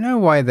 I don't know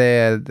why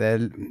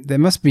there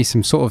must be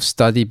some sort of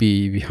study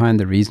behind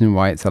the reason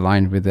why it's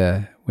aligned with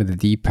the with the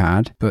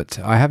D-pad, but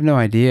I have no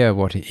idea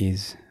what it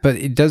is. But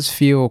it does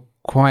feel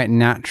quite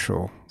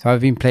natural. So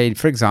I've been played,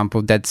 for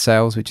example, Dead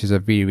Cells, which is a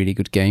really, really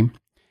good game.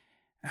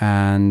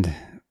 And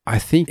I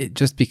think it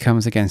just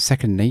becomes, again,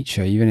 second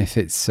nature, even if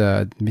it's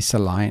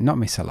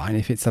misaligned,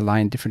 if it's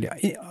aligned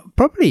differently.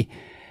 Probably,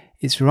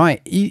 it's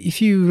right.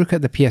 If you look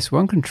at the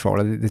PS1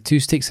 controller, the two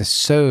sticks are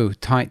so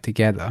tight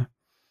together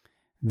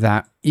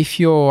that if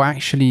you're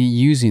actually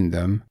using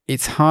them,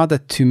 it's harder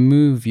to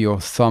move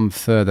your thumb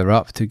further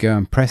up to go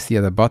and press the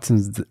other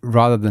buttons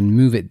rather than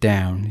move it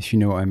down, if you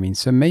know what I mean.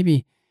 So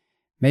maybe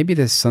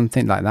there's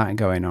something like that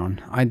going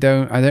on. I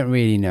don't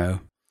really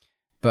know.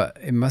 But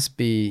it must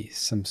be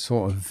some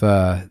sort of,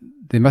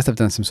 they must have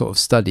done some sort of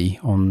study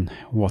on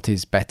what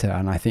is better.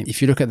 And I think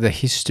if you look at the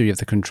history of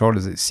the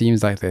controllers, it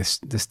seems like they're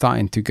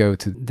starting to go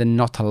to the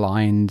not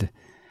aligned.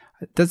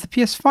 Does the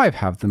PS5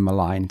 have them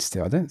aligned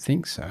still? I don't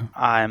think so.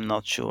 I'm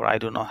not sure. I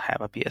do not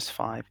have a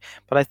PS5.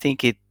 But I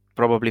think it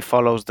probably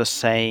follows the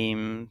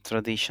same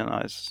tradition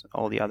as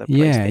all the other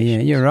PlayStations. Yeah,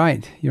 you're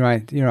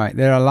right.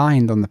 They're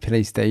aligned on the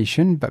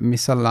PlayStation, but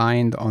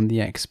misaligned on the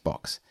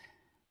Xbox.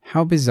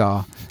 How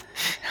bizarre.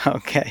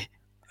 Okay.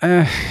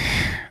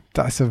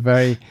 That's a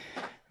very,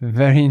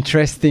 very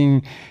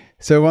interesting.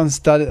 So one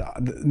study,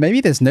 maybe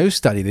there's no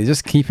study, they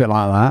just keep it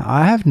like that.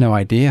 I have no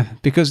idea.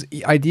 Because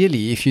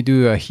ideally, if you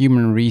do a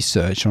human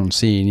research on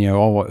seeing,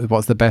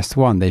 what's the best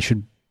one, they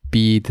should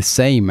be the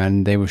same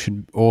and they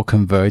should all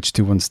converge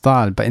to one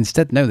style. But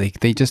instead, no,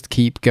 they just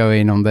keep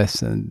going on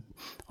this and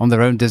on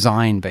their own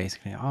design,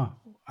 basically.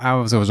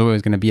 Ours was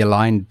always going to be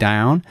aligned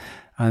down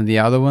and the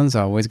other ones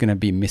are always going to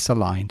be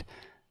misaligned.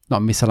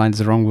 Not misaligned is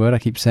the wrong word, I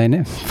keep saying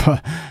it,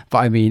 but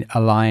I mean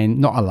aligned,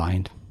 not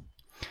aligned.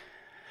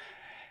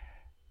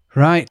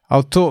 Right,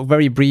 I'll talk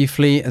very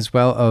briefly as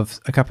well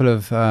of a couple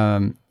of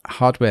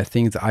hardware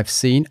things that I've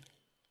seen,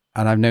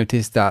 and I've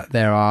noticed that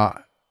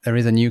there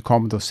is a new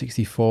Commodore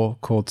 64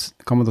 called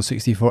Commodore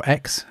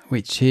 64X,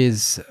 which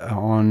is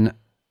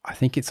I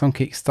think it's on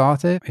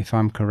Kickstarter, if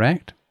I'm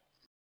correct.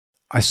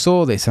 I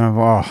saw this and I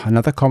thought,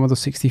 another Commodore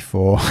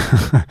 64.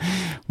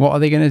 What are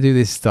they going to do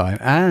this time?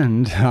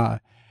 And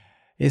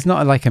it's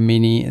not like a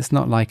mini, it's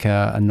not like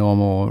a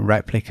normal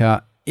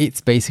replica.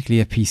 It's basically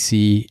a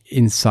PC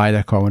inside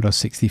a Commodore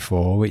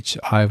 64, which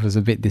I was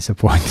a bit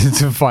disappointed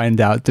to find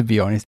out, to be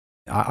honest.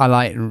 I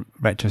like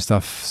retro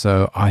stuff,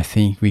 so I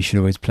think we should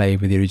always play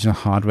with the original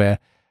hardware.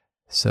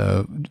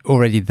 So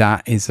already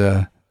that is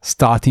a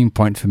starting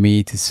point for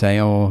me to say,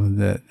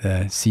 the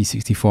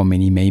C64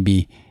 mini,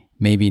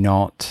 maybe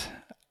not.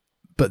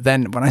 But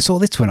then when I saw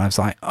this one, I was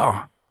like,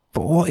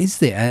 but what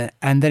is it?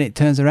 And then it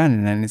turns around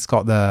and then it's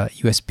got the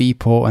USB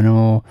port and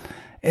all.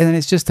 And then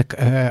it's just a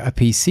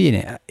PC in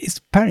it.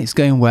 Apparently it's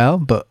going well,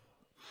 but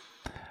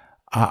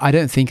I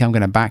don't think I'm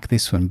going to back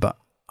this one. But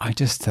I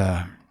just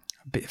a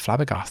bit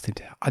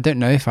flabbergasted. I don't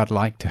know if I'd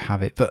like to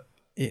have it, but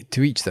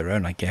to each their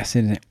own, I guess,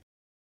 isn't it?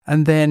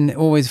 And then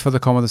always for the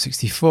Commodore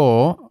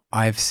 64,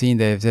 I've seen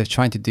they're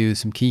trying to do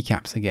some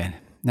keycaps again.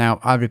 Now,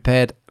 I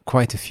repaired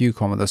quite a few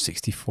Commodore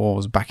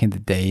 64s back in the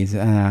days,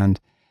 and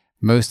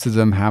most of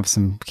them have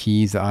some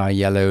keys that are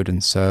yellowed,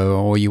 and so,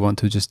 or you want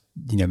to just,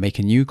 make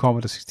a new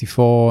Commodore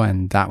 64,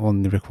 and that will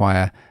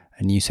require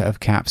a new set of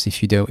caps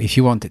if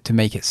you want it to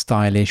make it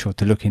stylish or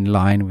to look in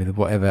line with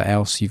whatever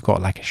else you've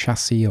got, like a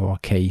chassis or a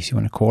case you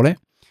want to call it.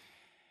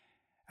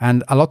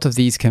 And a lot of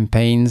these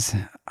campaigns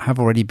have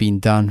already been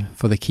done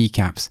for the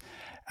keycaps.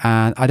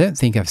 And I don't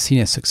think I've seen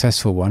a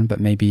successful one, but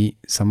maybe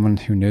someone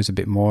who knows a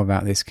bit more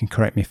about this can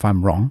correct me if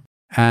I'm wrong.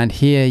 And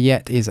here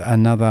yet is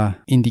another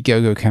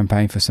Indiegogo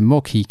campaign for some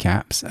more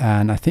keycaps.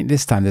 And I think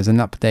this time there's an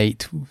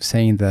update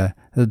saying the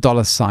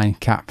 $sign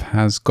cap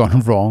has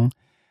gone wrong.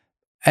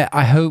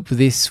 I hope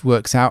this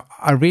works out.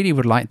 I really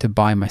would like to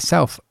buy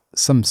myself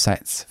some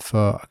sets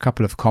for a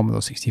couple of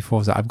Commodore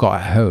 64s that I've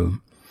got at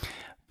home.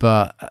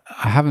 But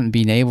I haven't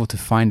been able to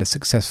find a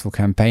successful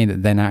campaign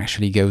that then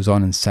actually goes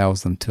on and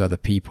sells them to other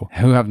people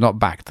who have not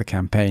backed the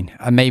campaign.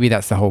 And maybe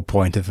that's the whole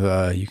point of,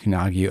 you can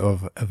argue,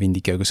 of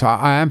Indiegogo. So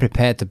I am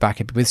prepared to back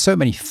it. But with so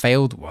many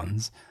failed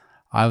ones,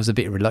 I was a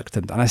bit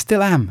reluctant. And I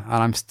still am.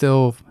 And I'm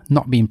still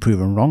not being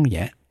proven wrong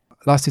yet.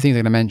 Last two things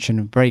I'm going to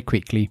mention very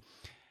quickly.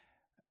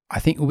 I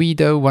think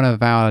Guido, one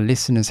of our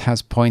listeners,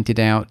 has pointed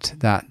out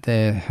that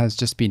there has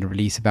just been a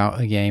release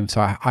about a game.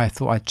 So I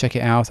thought I'd check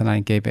it out and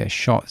I gave it a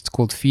shot. It's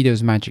called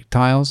Fido's Magic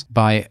Tiles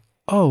by,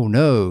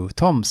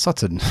 Tom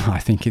Sutton. I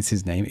think it's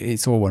his name.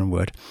 It's all one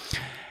word.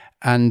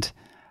 And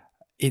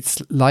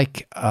it's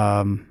like,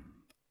 I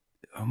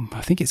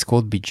think it's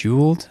called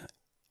Bejeweled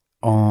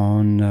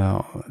on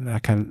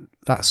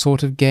that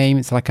sort of game.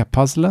 It's like a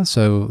puzzler.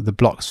 So the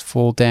blocks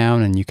fall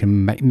down and you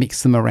can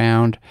mix them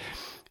around.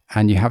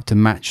 And you have to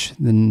match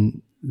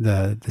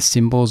the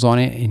symbols on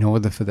it in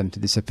order for them to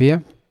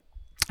disappear.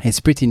 It's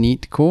pretty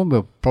neat, cool.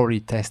 We'll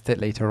probably test it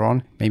later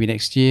on, maybe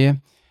next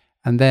year.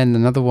 And then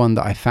another one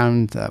that I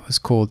found that was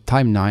called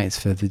Time Nights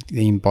for the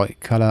Game Boy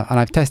Color. And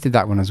I've tested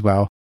that one as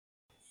well.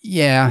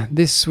 Yeah,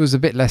 this was a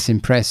bit less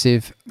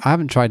impressive. I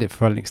haven't tried it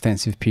for an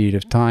extensive period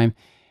of time.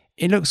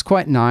 It looks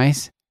quite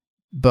nice,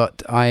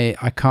 but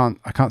I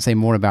can't say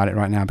more about it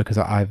right now because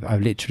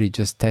I've literally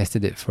just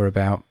tested it for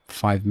about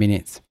 5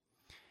 minutes.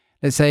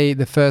 Let's say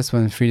the first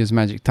one, Frida's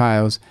Magic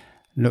Tiles,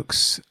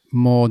 looks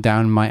more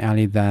down my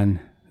alley than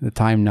the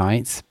Time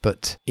Knights,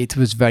 but it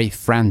was very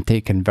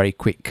frantic and very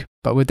quick.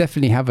 But we'll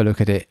definitely have a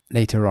look at it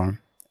later on.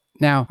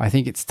 Now, I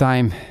think it's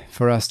time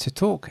for us to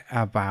talk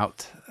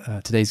about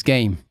today's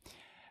game.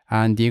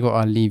 And Diego,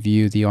 I'll leave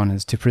you the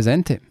honors to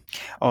present it.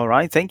 All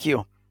right, thank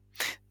you.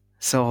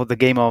 So the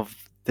game of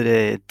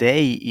the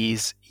day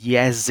is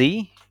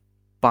Yazzie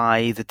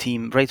by the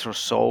team Retro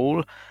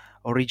Soul,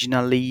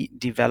 originally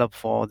developed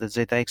for the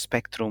ZX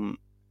Spectrum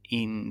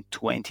in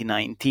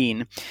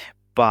 2019,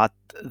 but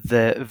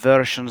the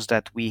versions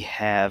that we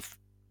have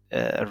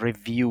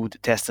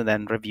tested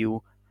and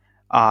reviewed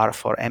are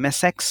for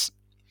MSX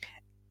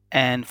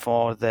and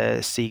for the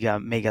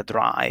Sega Mega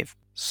Drive.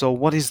 So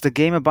what is the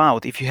game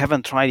about? If you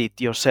haven't tried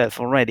it yourself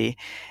already,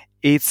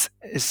 it's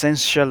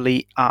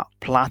essentially a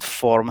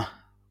platform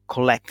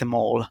collect 'em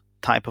all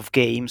type of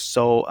game.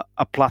 So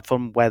a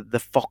platform where the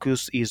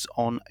focus is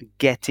on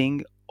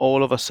getting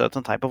all of a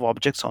certain type of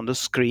objects on the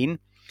screen,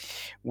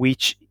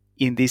 which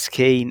in this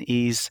case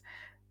is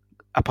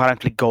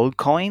apparently gold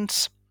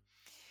coins,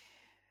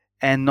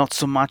 and not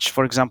so much,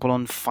 for example,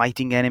 on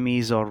fighting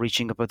enemies or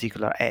reaching a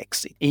particular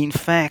exit. In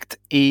fact,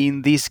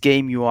 in this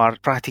game you are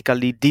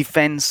practically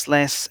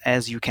defenseless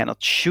as you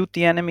cannot shoot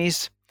the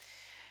enemies,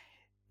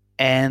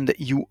 and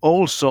you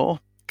also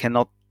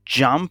cannot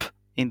jump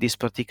in this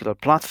particular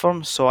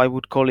platform, so I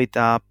would call it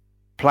a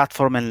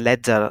platform and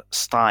ladder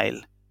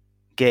style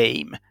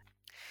game.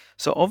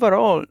 So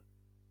overall,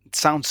 it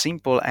sounds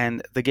simple,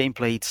 and the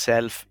gameplay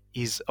itself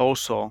is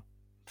also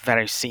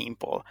very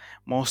simple.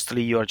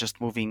 Mostly you are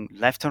just moving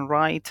left and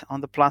right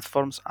on the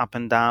platforms, up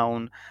and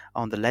down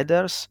on the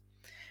ladders,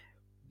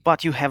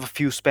 but you have a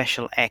few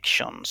special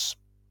actions.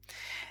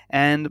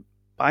 And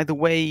by the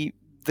way,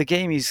 the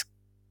game is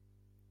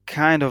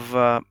kind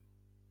of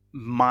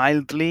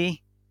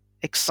mildly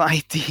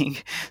exciting,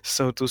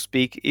 so to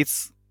speak.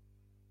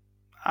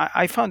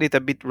 I found it a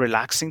bit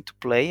relaxing to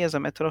play, as a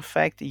matter of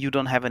fact. You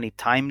don't have any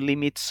time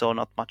limit, so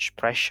not much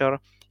pressure.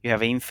 You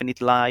have infinite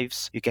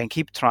lives. You can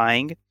keep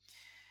trying.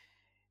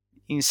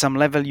 In some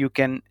level, you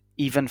can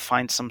even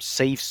find some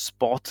safe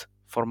spot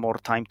for more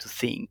time to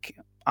think.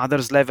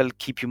 Others level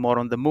keep you more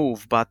on the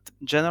move, but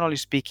generally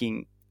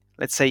speaking,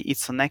 let's say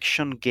it's an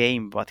action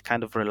game, but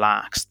kind of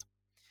relaxed.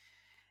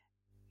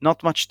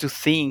 Not much to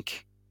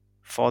think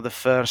for the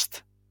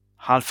first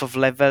half of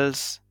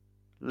levels.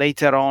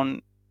 Later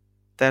on,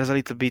 there's a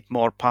little bit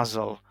more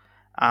puzzle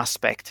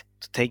aspect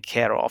to take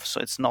care of, so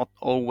it's not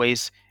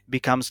always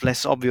becomes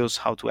less obvious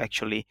how to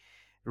actually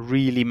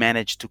really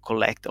manage to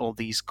collect all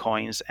these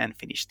coins and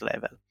finish the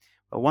level.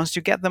 But once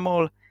you get them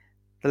all,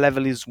 the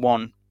level is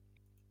won.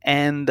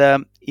 And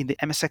in the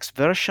MSX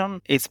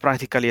version, it's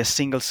practically a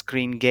single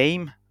screen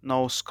game,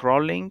 no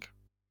scrolling.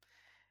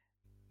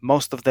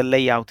 Most of the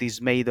layout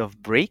is made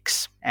of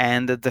bricks,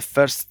 and the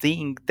first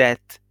thing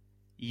that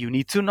you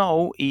need to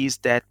know is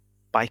that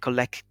by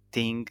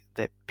collecting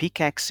the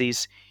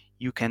pickaxes,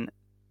 you can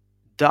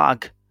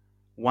dug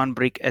one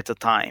brick at a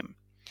time.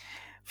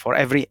 For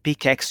every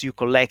pickaxe you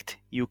collect,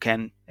 you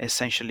can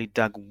essentially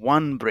dug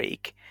one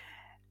brick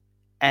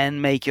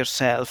and make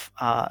yourself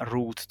a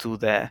route to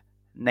the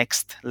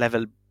next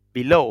level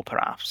below,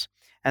 perhaps.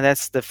 And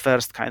that's the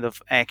first kind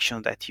of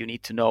action that you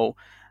need to know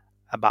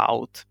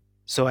about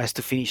so as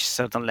to finish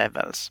certain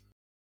levels.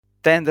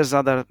 Then there's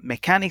other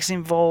mechanics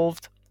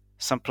involved.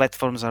 Some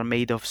platforms are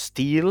made of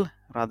steel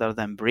rather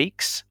than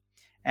bricks,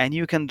 and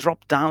you can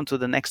drop down to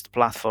the next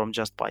platform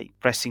just by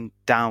pressing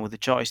down with the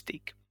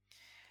joystick.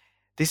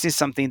 This is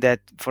something that,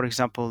 for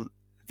example,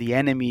 the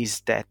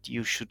enemies that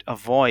you should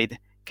avoid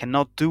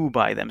cannot do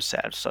by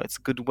themselves, so it's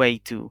a good way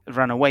to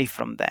run away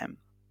from them.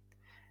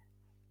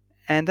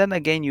 And then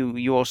again,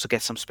 you also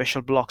get some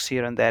special blocks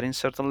here and there in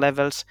certain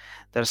levels.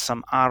 There's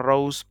some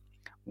arrows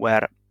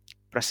where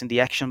pressing the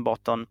action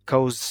button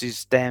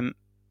causes them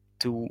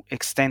to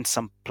extend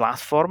some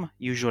platform,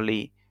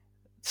 usually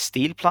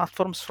steel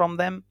platforms from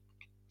them,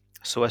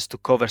 so as to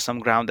cover some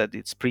ground that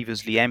it's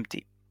previously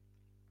empty.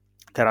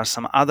 There are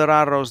some other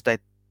arrows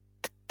that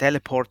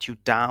teleport you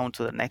down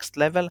to the next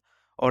level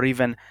or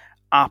even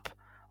up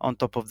on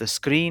top of the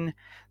screen.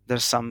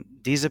 There's some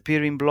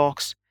disappearing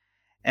blocks,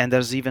 and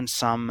there's even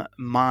some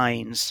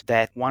mines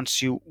that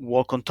once you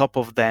walk on top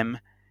of them,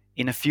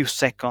 in a few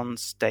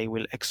seconds they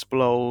will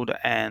explode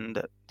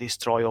and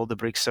destroy all the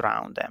bricks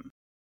around them.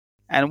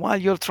 And while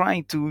you're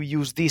trying to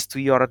use this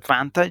to your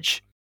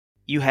advantage,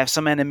 you have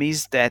some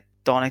enemies that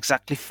don't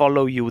exactly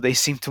follow you. They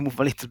seem to move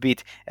a little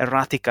bit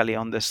erratically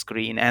on the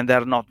screen, and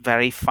they're not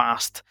very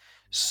fast.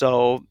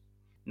 So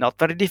not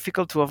very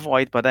difficult to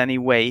avoid, but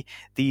anyway,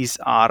 these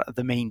are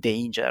the main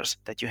dangers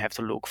that you have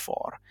to look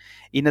for.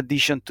 In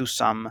addition to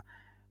some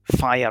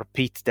fire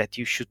pit that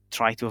you should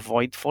try to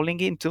avoid falling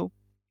into.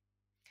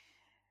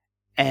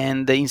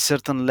 And in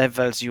certain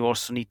levels, you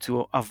also need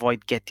to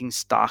avoid getting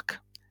stuck.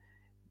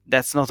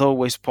 That's not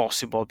always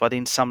possible, but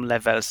in some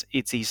levels,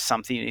 it is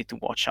something you need to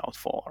watch out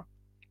for.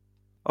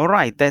 All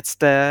right, that's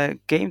the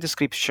game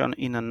description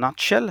in a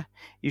nutshell.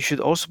 You should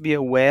also be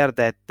aware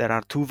that there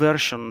are two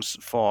versions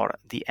for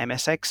the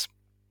MSX.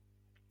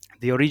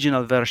 The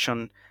original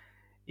version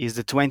is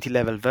the 20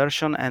 level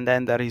version, and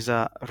then there is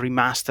a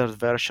remastered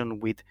version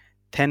with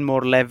 10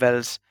 more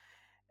levels.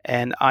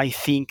 And I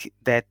think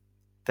that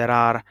there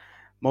are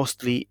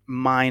mostly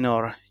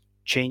minor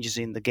changes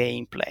in the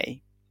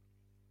gameplay.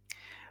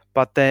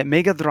 But the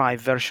Mega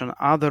Drive version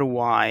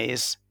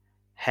otherwise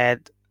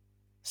had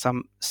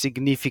some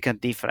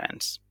significant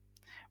difference.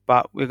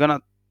 But we're going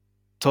to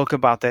talk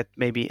about that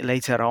maybe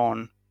later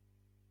on.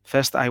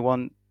 First, I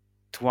want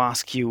to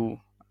ask you,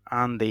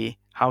 Andy,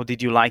 how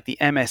did you like the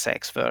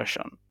MSX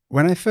version?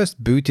 When I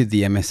first booted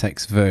the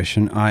MSX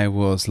version, I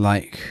was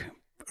like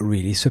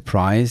really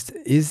surprised.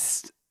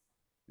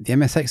 The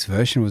MSX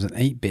version was an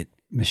 8-bit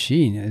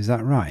machine, is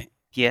that right?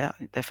 Yeah,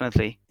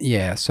 definitely.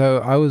 Yeah, so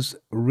I was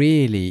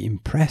really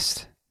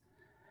impressed.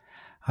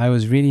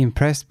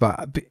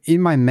 But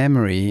in my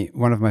memory,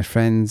 one of my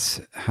friends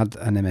had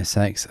an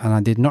MSX, and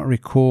I did not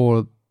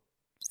recall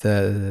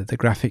the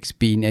graphics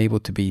being able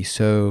to be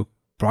so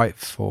bright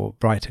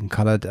and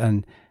colored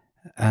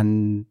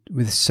and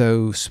with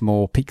so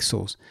small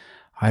pixels.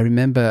 I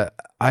remember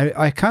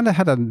I kind of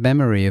had a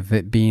memory of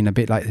it being a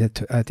bit like the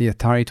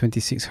Atari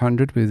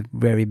 2600 with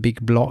very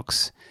big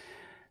blocks.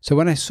 So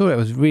when I saw it, I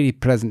was really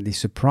pleasantly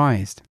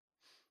surprised.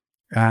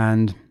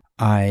 And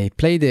I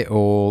played it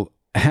all,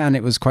 and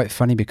it was quite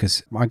funny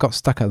because I got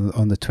stuck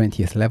on the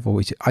 20th level,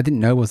 which I didn't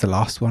know was the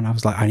last one. I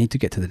was like, I need to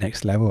get to the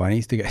next level.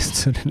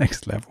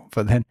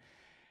 But then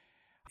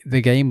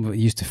the game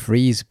used to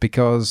freeze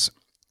because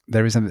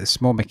there is a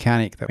small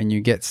mechanic that when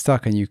you get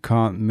stuck and you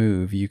can't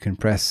move, you can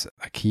press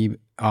a key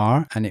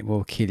R and it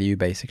will kill you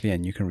basically,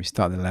 and you can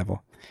restart the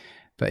level.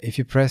 But if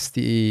you press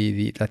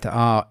the letter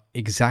R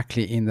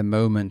exactly in the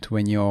moment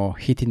when you're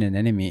hitting an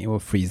enemy, it will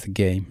freeze the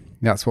game.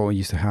 That's what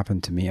used to happen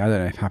to me. I don't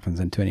know if it happens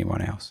to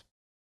anyone else.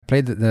 I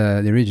played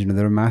the original,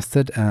 the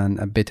remastered, and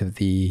a bit of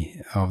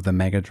the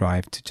Mega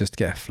Drive to just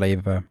get a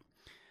flavor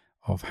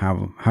of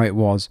how it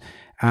was.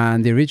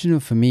 And the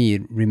original for me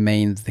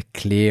remains the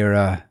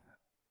clearer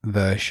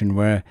version,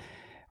 where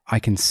I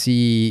can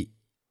see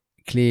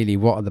clearly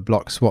what are the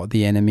blocks, what are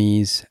the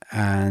enemies,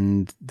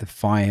 and the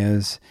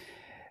fires.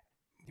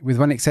 With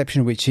one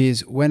exception, which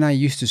is when I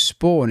used to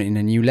spawn in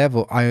a new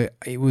level,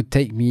 it would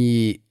take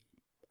me,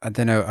 I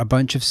don't know, a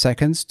bunch of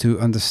seconds to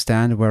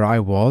understand where I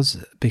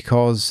was,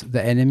 because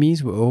the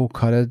enemies were all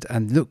colored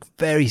and looked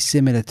very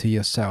similar to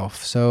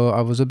yourself. So I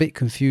was a bit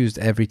confused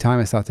every time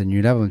I started a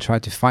new level and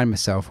tried to find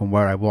myself and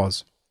where I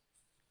was.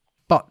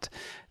 But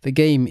the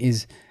game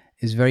is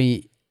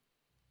very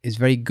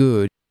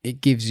good. It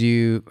gives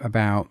you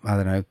about,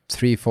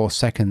 3-4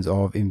 seconds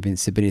of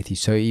invincibility.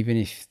 So even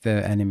if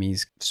the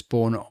enemies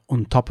spawn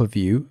on top of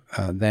you,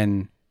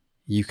 then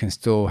you can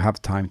still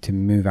have time to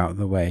move out of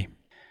the way.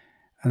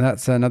 And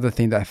that's another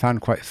thing that I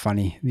found quite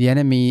funny. The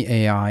enemy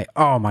AI,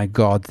 oh my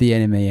God, the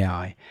enemy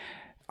AI.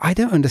 I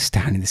don't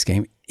understand in this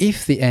game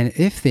if the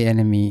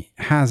enemy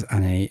has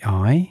an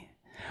AI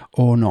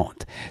or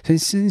not. So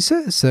in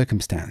certain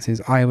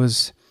circumstances, I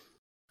was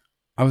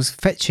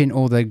fetching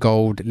all the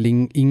gold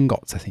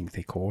ingots, I think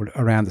they're called,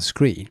 around the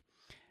screen.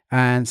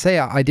 And say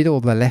I did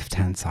all the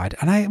left-hand side,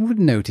 and I would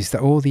notice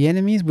that all the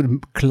enemies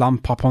would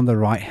clump up on the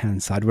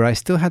right-hand side where I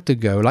still had to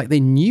go, like they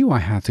knew I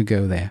had to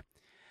go there.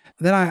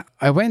 Then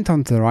I went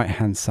onto the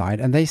right-hand side,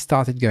 and they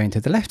started going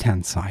to the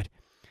left-hand side.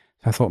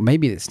 So I thought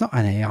maybe it's not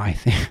an AI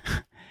thing.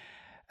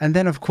 And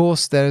then, of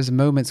course, there's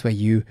moments where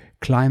you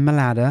climb a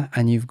ladder,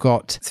 and you've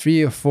got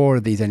 3 or 4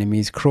 of these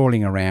enemies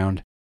crawling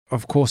around.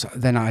 Of course,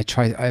 then I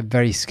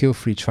very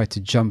skillfully tried to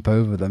jump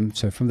over them.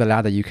 So from the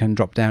ladder, you can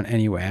drop down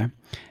anywhere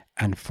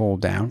and fall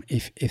down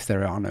if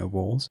there are no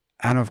walls.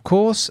 And of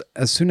course,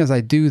 as soon as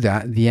I do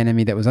that, the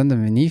enemy that was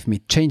underneath me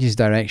changes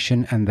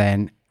direction, and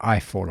then I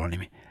fall on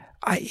him.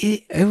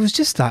 It was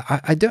just like,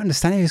 I don't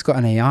understand if it's got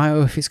an AI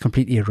or if it's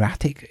completely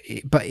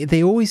erratic, but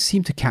they always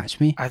seem to catch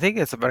me. I think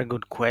it's a very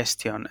good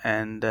question,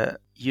 and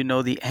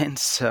the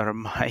answer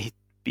might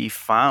be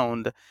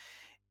found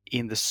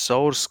in the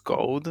source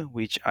code,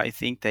 which I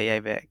think they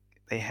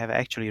have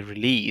actually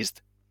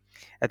released,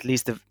 at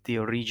least the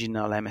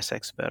original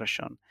MSX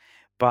version.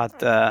 But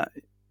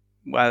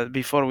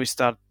before we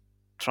start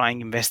trying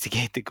to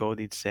investigate the code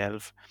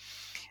itself,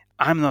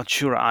 I'm not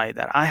sure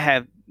either.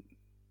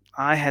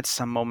 I had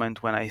some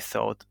moment when I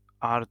thought,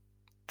 are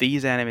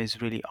these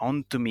enemies really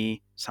onto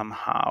me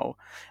somehow,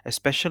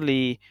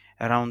 especially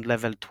around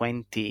level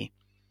 20,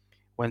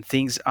 when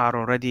things are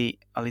already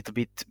a little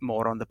bit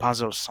more on the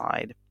puzzle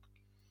side.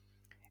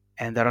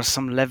 And there are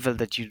some levels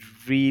that you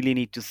really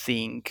need to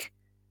think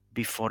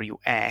before you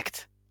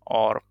act.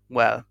 Or,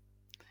 well,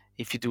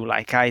 if you do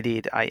like I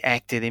did, I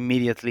acted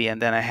immediately, and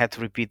then I had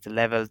to repeat the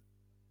level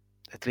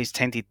at least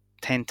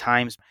 10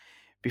 times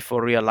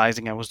before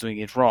realizing I was doing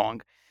it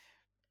wrong.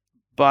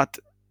 But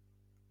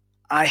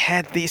I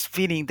had this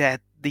feeling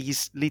that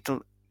these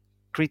little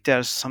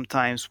critters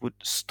sometimes would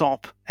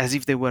stop as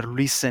if they were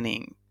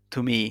listening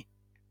to me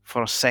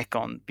for a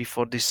second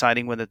before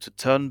deciding whether to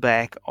turn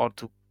back or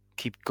to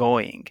keep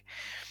going.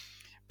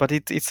 But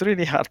it's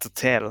really hard to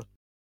tell.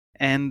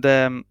 And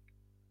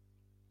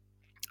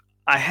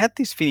I had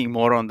this feeling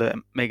more on the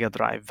Mega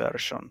Drive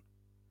version.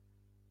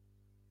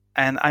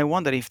 And I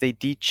wonder if they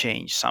did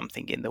change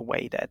something in the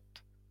way that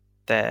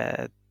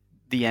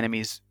the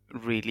enemies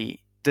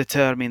really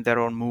determine their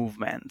own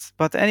movements.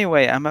 But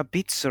anyway, I'm a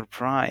bit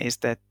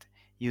surprised that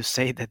you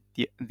say that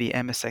the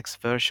MSX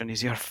version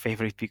is your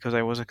favorite, because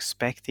I was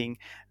expecting,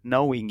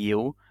 knowing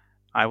you,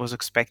 I was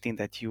expecting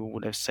that you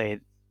would have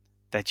said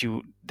that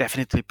you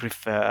definitely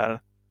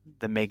prefer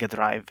the Mega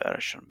Drive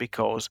version,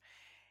 because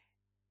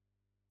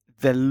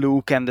the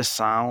look and the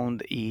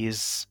sound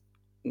is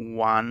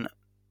one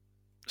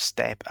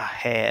step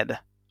ahead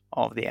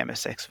of the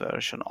MSX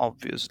version,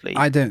 obviously.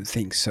 I don't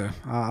think so.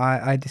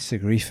 I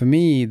disagree. For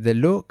me, the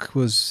look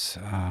was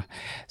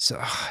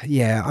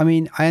yeah. I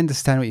mean, I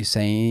understand what you're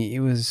saying. It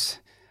was,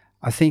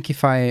 I think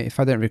if I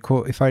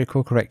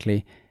recall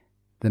correctly,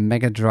 the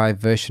Mega Drive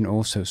version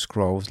also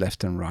scrolls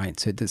left and right,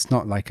 so it's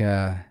not like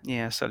a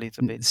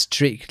little bit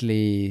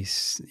strictly,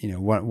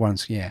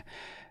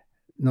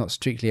 not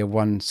strictly a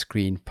one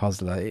screen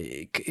puzzler.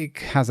 It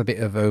has a bit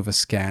of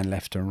overscan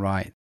left and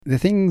right. The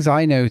things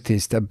I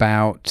noticed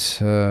about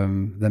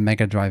the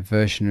Mega Drive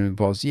version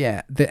was,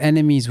 the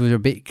enemies were a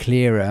bit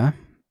clearer,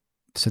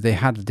 so they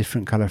had a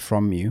different color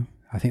from you.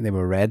 I think they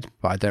were red,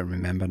 but I don't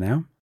remember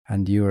now.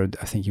 And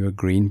I think you were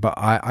green, but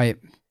I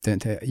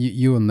don't.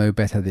 You will know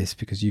better this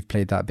because you've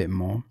played that a bit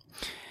more.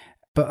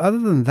 But other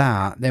than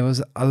that, there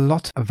was a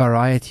lot of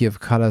variety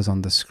of colors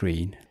on the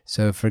screen.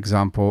 So, for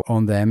example,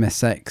 on the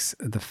MSX,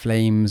 the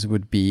flames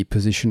would be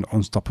positioned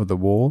on top of the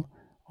wall,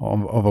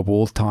 of a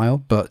wall tile,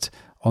 but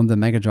on the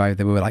Mega Drive,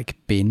 they were like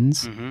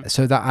bins. Mm-hmm.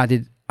 So that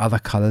added other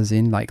colors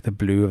in, like the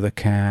blue of the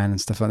can and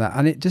stuff like that.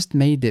 And it just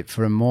made it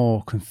for a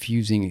more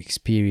confusing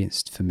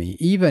experience for me,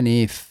 even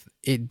if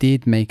it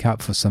did make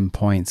up for some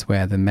points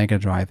where the Mega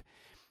Drive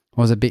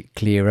was a bit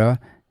clearer.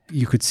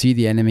 You could see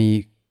the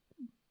enemy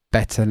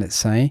better, let's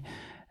say,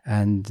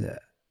 and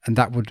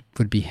that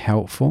would be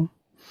helpful.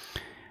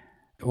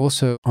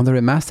 Also, on the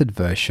remastered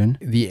version,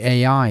 the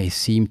AI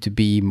seemed to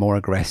be more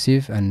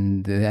aggressive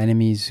and the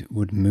enemies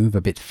would move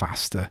a bit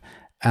faster,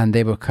 and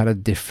they were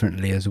colored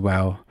differently as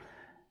well.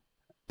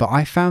 But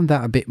I found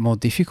that a bit more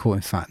difficult.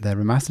 In fact, the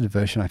remastered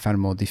version I found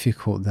more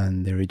difficult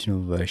than the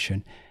original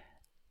version.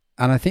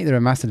 And I think the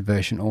remastered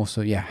version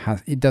also,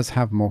 it does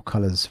have more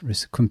colors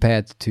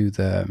compared to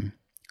the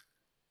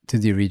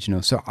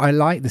original. So I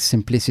like the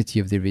simplicity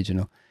of the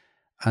original,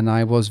 and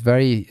I was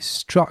very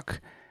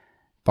struck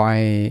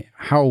by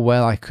how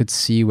well I could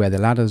see where the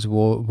ladders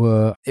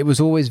were. It was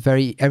always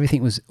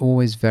everything was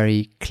always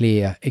very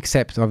clear,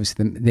 except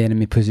obviously the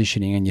enemy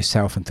positioning and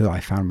yourself, until I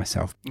found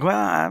myself. Well,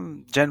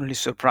 I'm generally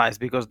surprised,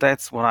 because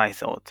that's what I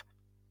thought.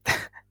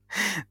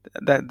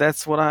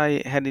 That's what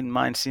I had in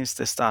mind since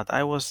the start.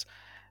 I was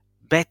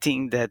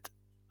betting that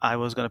I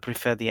was going to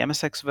prefer the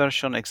MSX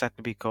version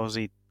exactly because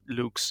it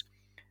looks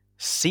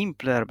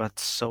simpler but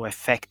so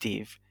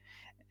effective.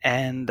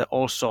 And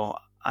also,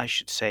 I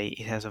should say,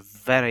 it has a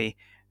very,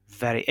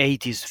 very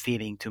 80s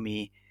feeling to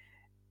me.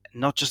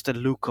 Not just the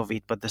look of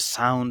it, but the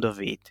sound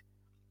of it.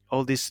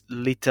 All these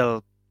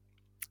little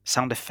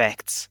sound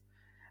effects,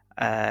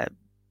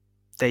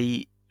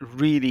 they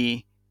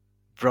really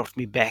brought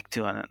me back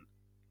to an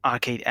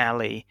arcade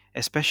alley.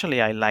 Especially,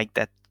 I like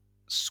that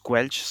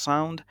squelch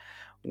sound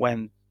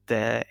when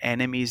the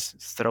enemies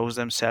throws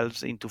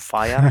themselves into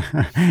fire.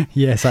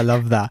 Yes, I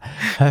love that.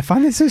 I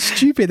find it so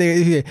stupid.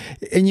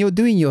 And you're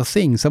doing your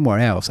thing somewhere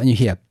else, and you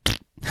hear,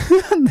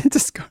 and they're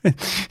just going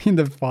in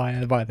the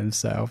fire by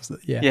themselves.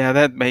 Yeah,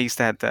 that makes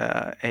that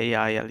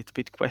AI a little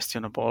bit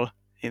questionable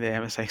in the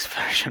MSX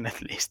version,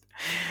 at least.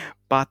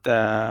 But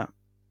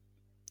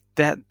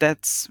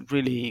that's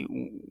really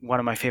one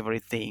of my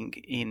favorite things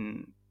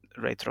in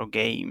retro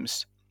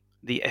games: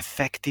 the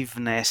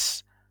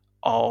effectiveness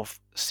of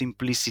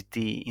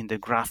simplicity in the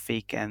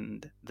graphic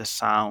and the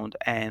sound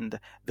and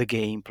the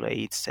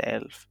gameplay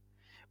itself.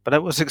 But I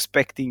was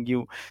expecting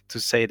you to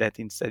say that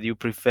instead you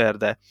prefer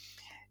the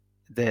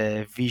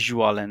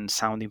visual and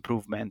sound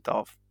improvement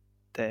of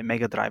the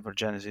Mega Drive or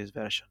Genesis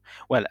version.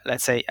 Well,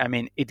 let's say, I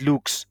mean, it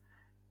looks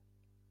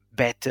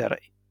better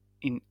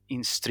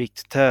in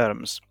strict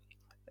terms,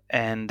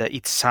 and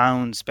it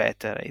sounds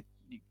better.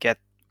 You get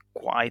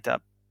quite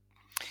a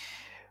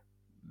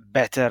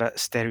better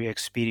stereo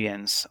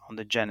experience on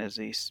the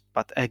Genesis.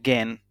 But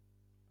again,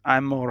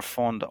 I'm more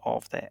fond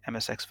of the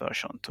MSX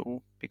version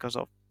too, because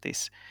of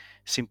this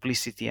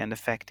simplicity and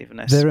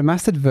effectiveness. The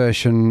remastered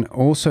version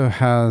also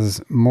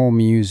has more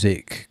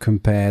music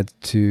compared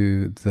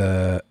to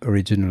the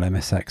original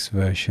MSX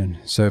version.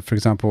 So, for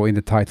example, in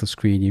the title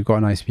screen, you've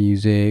got nice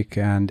music,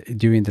 and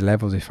during the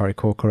levels, if I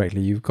recall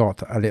correctly, you've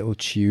got a little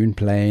tune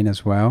playing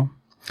as well.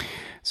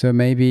 So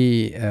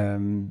maybe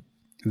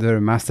the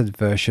remastered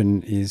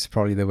version is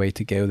probably the way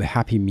to go, the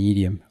happy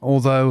medium.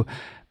 Although,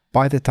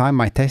 by the time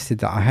I tested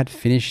that, I had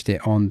finished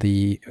it on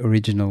the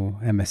original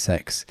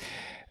MSX.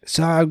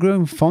 So I've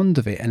grown fond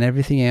of it, and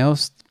everything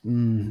else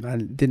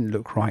didn't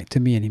look right to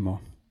me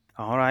anymore.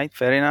 All right,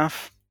 fair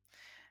enough.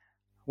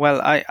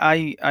 Well,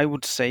 I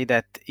would say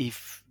that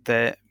if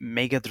the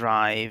Mega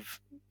Drive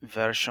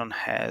version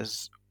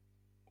has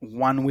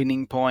one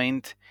winning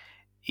point,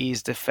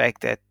 is the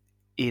fact that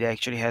it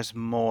actually has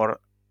more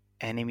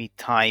enemy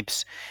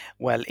types.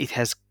 Well, it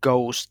has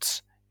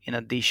ghosts in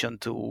addition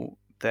to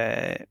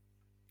the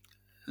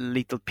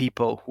little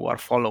people who are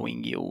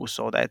following you,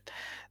 so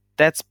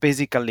that's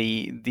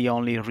basically the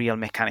only real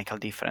mechanical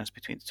difference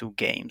between the two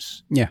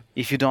games. Yeah.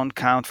 If you don't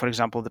count, for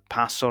example, the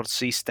password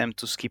system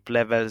to skip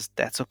levels,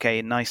 that's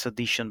okay, nice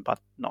addition, but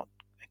not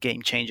a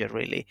game changer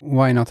really.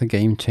 Why not a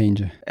game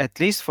changer? At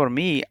least for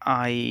me,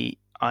 I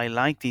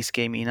like this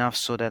game enough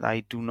so that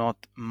I do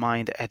not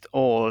mind at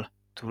all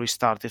to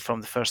restart it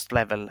from the first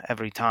level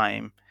every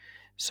time.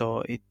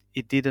 So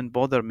it didn't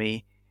bother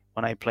me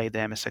when I played the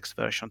MSX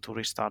version to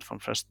restart from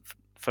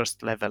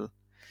first level.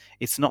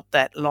 It's not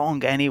that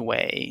long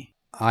anyway.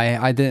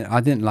 I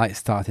didn't like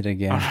start it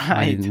again. All I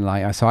right. didn't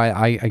like. So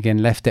I again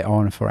left it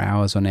on for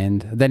hours on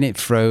end. Then it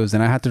froze.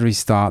 Then I had to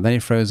restart. Then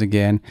it froze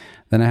again.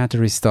 Then I had to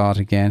restart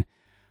again.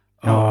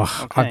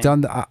 Oh, okay. I've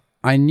done.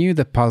 I knew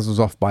the puzzles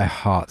off by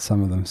heart,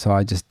 some of them, so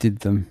I just did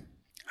them.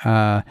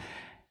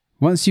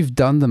 Once you've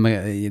done them,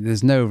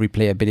 there's no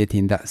replayability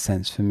in that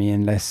sense for me,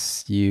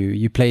 unless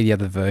you play the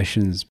other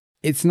versions.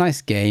 It's a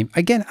nice game.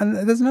 Again, and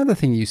there's another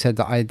thing you said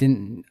that I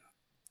didn't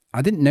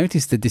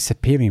notice the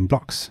disappearing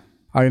blocks.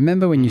 I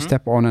remember when you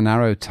step on an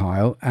arrow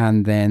tile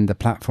and then the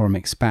platform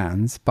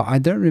expands, but I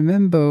don't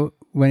remember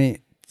when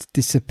it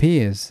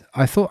disappears.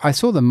 I thought I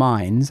saw the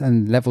mines,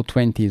 and level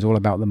 20 is all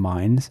about the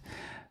mines,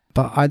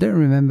 but I don't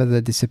remember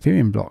the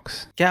disappearing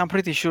blocks. Yeah, I'm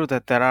pretty sure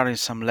that there are in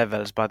some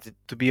levels, but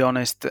to be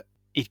honest,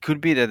 it could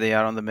be that they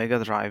are on the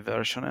Mega Drive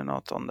version and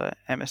not on the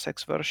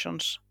MSX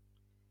versions.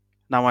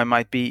 Now I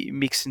might be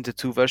mixing the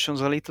two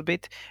versions a little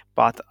bit,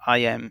 but I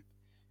am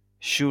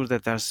sure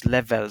that there's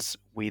levels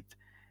with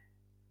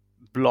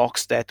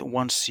blocks that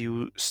once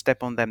you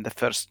step on them the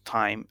first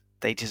time,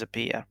 they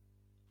disappear.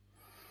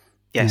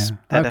 Yes, Yeah.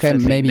 they're Okay,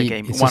 definitely in maybe the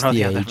game. it's One just or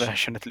the the other age.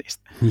 version at least.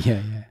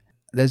 Yeah.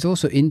 There's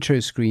also intro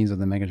screens on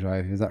the Mega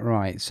Drive, is that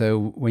right?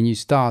 So when you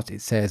start,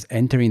 it says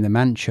entering the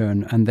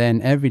mansion, and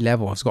then every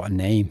level has got a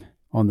name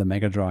on the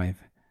Mega Drive.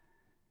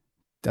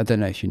 I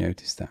don't know if you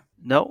noticed that.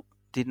 No,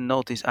 didn't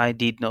notice. I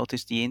did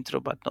notice the intro,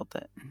 but not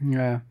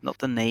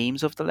the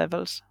names of the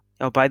levels.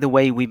 Oh, by the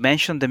way, we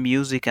mentioned the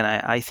music, and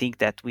I think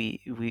that we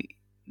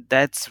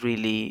that's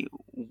really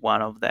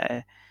one of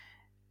the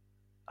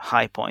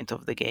high point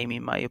of the game,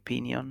 in my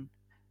opinion.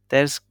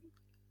 There's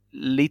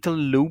little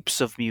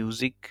loops of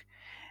music,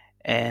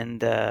 and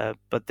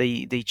but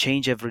they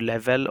change every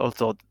level,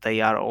 although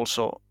they are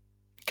also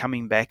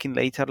coming back in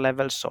later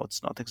levels, so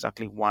it's not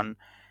exactly one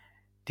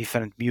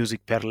different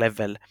music per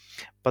level,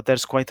 but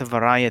there's quite a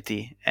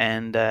variety,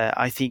 and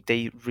I think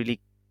they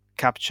really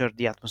capture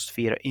the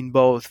atmosphere in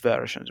both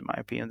versions. In my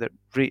opinion,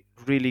 they're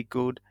really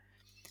good.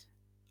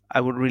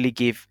 I would really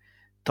give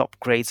top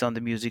grades on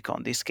the music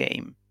on this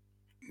game.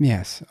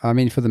 Yes, I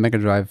mean for the Mega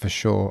Drive for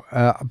sure.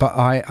 But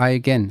I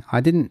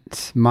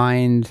didn't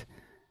mind.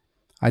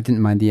 I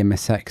didn't mind the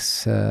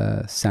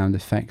MSX sound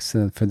effects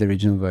for the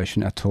original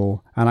version at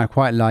all, and I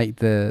quite liked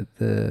the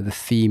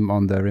theme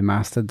on the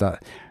remastered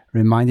that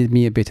reminded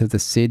me a bit of the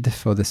SID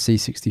for the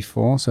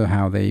C64. So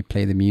how they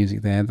play the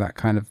music there, that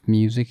kind of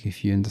music.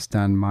 If you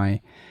understand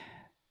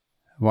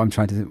what I'm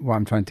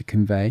trying to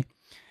convey.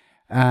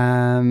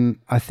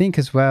 I think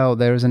as well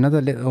there is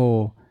another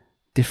little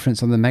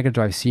difference on the Mega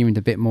Drive seemed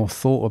a bit more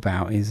thought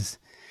about is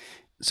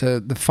so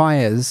the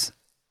fires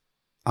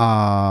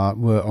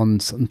were on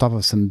top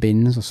of some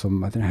bins or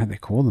some, I don't know how they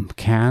call them,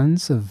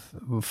 cans of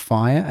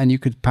fire, and you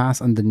could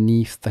pass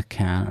underneath the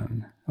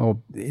can, or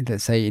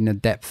let's say in a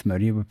depth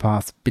mode you would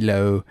pass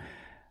below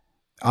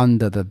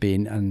under the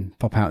bin and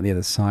pop out the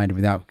other side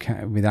without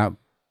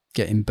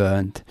getting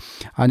burnt.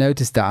 I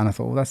noticed that and I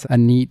thought, well, that's a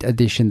neat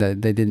addition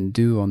that they didn't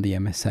do on the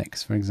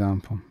MSX, for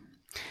example.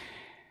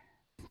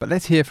 But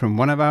let's hear from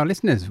one of our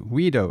listeners,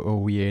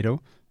 Weirdo,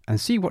 and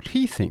see what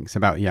he thinks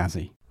about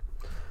Yazzie.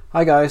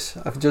 Hi guys,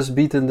 I've just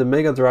beaten the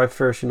Mega Drive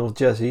version of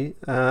Yazzie,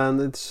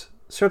 and it's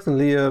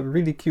certainly a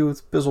really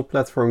cute puzzle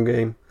platform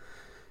game.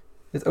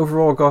 It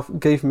overall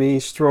gave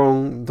me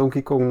strong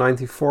Donkey Kong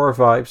 94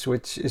 vibes,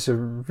 which is a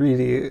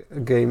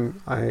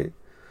game I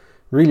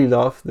really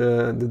love,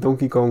 the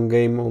Donkey Kong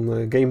game on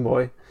the Game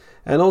Boy.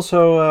 And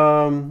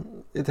also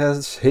it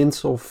has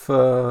hints of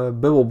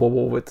Bubble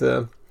Bobble with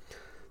the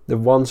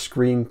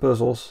one-screen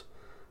puzzles,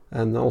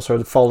 and also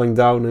the falling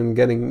down and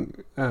getting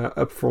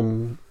up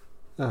from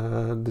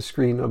the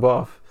screen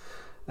above.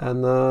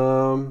 And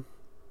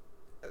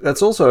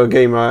that's also a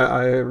game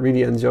I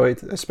really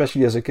enjoyed,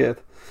 especially as a kid.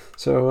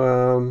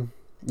 So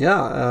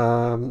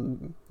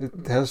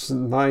it has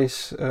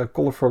nice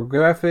colorful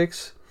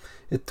graphics.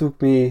 It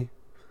took me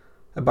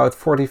about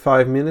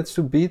 45 minutes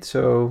to beat,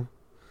 so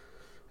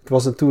it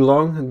wasn't too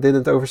long. It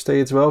didn't overstay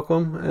its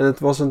welcome, and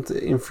it wasn't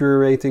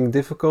infuriating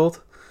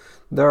difficult.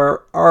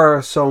 There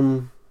are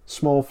some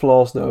small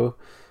flaws though.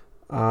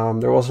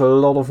 There was a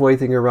lot of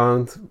waiting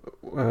around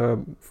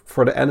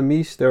for the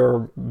enemies. They were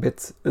a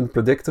bit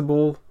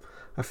unpredictable.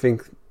 I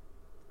think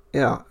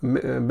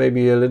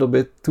maybe a little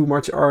bit too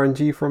much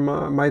RNG for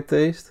my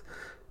taste.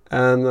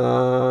 And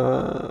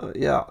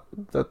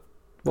that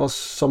was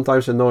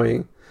sometimes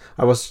annoying.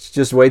 I was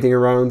just waiting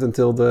around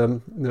until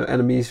the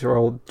enemies are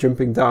all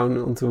jumping down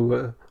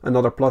onto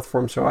another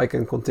platform so I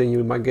can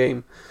continue my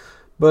game.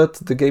 But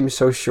the game is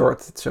so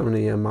short, it's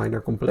only a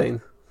minor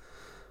complaint.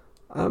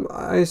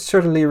 I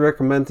certainly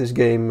recommend this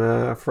game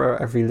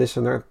for every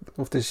listener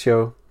of this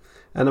show.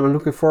 And I'm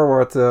looking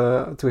forward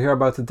to hear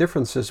about the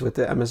differences with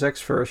the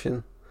MSX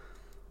version.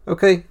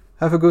 Okay,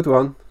 have a good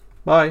one.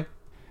 Bye.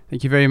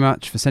 Thank you very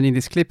much for sending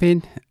this clip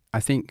in. I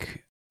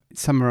think it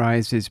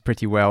summarizes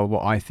pretty well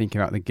what I think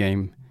about the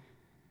game.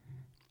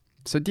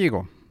 So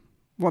Diego,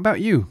 what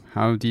about you?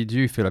 How did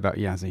you feel about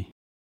Yazzie?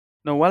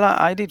 No, well,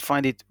 I did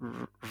find it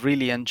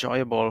really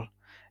enjoyable.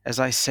 As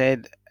I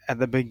said at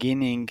the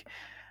beginning,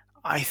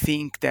 I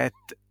think that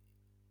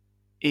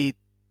it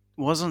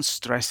wasn't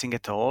stressing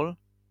at all,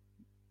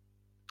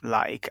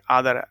 like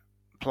other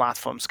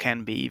platforms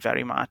can be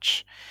very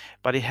much,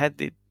 but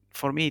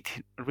for me, it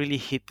really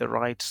hit the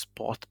right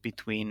spot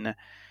between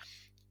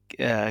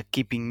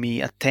keeping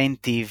me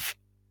attentive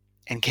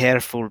and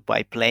careful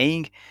by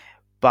playing,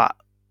 but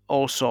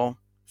also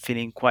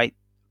feeling quite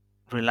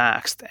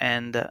relaxed.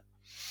 And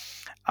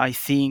I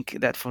think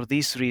that for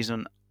this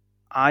reason,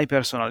 I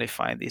personally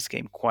find this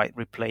game quite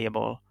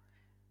replayable.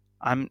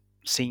 I'm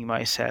seeing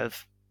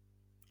myself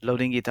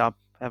loading it up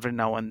every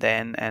now and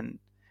then and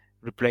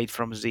replay it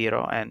from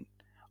zero, and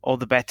all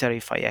the better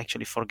if I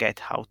actually forget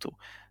how to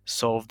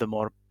solve the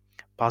more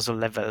puzzle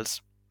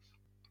levels.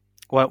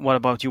 What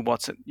about you?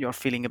 What's your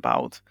feeling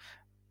about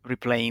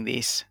replaying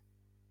this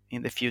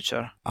in the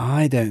future?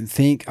 I don't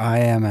think I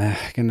am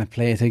going to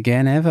play it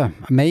again ever.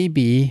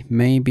 Maybe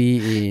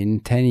in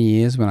 10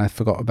 years when I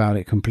forgot about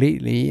it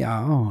completely.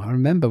 I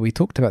remember we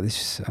talked about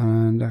this,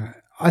 and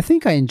I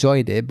think I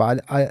enjoyed it, but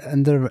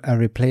under a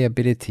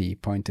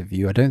replayability point of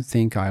view, I don't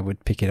think I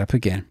would pick it up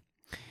again.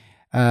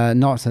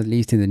 Not at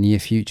least in the near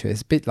future.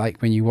 It's a bit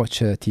like when you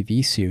watch a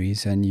TV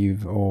series and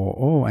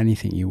or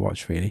anything you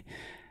watch really,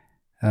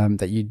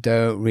 that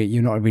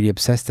you're not really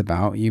obsessed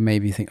about. You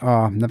maybe think,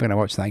 I'm never going to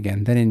watch that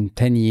again. Then in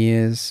 10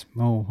 years,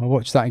 I'll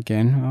watch that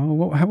again.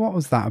 What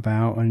was that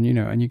about? And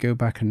and you go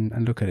back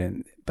and look at it.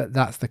 But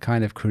that's the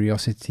kind of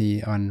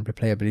curiosity and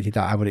replayability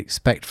that I would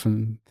expect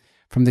from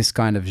this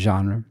kind of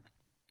genre.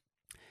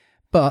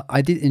 But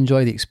I did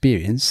enjoy the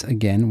experience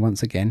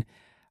once again.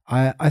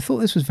 I thought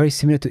this was very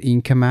similar to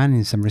Inca Man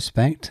in some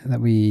respect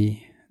that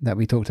we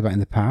talked about in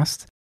the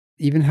past.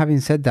 Even having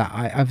said that,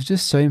 I was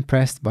just so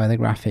impressed by the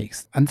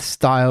graphics and the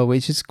style,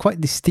 which is quite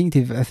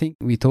distinctive. I think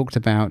we talked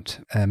about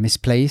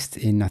Misplaced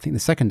in, I think, the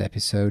second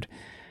episode,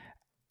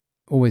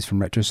 always from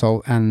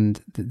RetroSoul,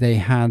 and they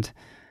had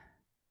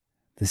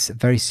this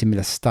very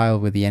similar style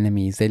with the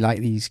enemies. They like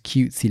these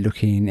cutesy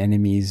looking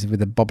enemies with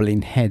the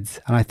bobbling heads,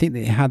 and I think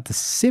they had the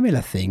similar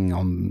thing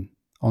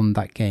on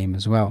that game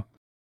as well.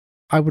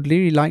 I would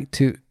really like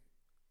to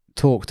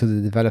talk to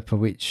the developer,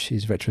 which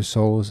is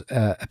RetroSouls.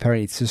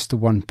 Apparently it's just the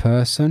one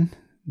person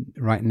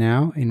right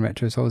now in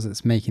RetroSouls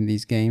that's making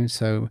these games,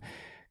 so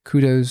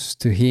kudos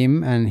to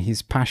him and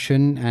his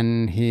passion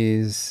and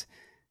his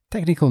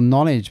technical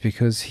knowledge,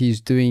 because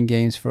he's doing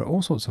games for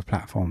all sorts of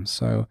platforms.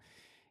 So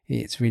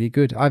it's really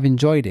good. I've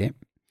enjoyed it.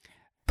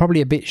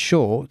 Probably a bit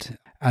short,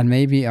 and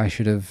maybe I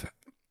should have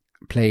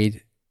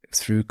played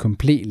through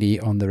completely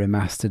on the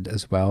remastered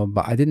as well,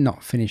 but I did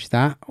not finish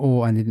that,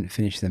 or I didn't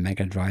finish the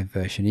Mega Drive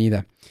version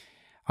either.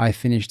 I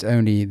finished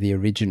only the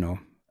original,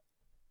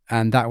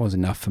 and that was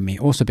enough for me,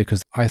 also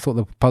because I thought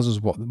the puzzles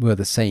were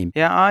the same.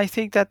 Yeah, I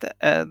think that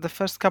the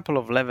first couple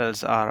of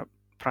levels are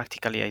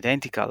practically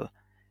identical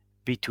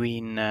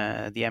between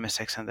the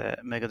MSX and the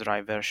Mega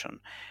Drive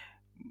version.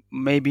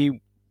 Maybe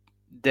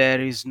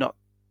there is not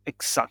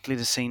exactly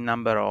the same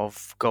number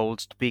of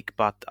golds to pick,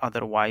 but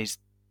otherwise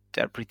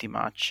they're pretty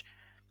much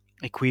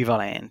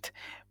equivalent.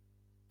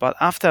 But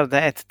after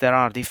that, there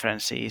are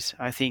differences.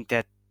 I think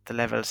that the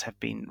levels have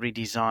been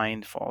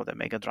redesigned for the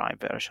Mega Drive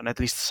version, at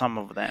least some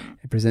of them.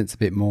 It presents a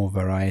bit more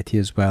variety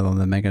as well on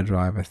the Mega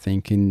Drive, I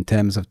think, in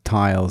terms of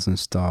tiles and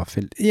stuff.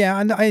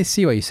 And I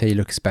see what you say, it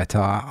looks better.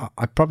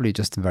 I'm probably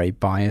just very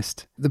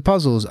biased. The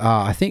puzzles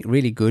are, I think,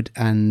 really good,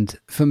 and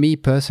for me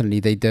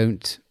personally, they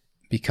don't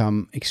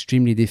become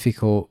extremely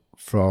difficult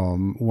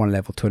from one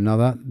level to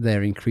another.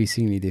 They're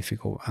increasingly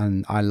difficult,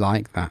 and I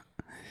like that.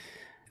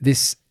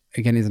 This,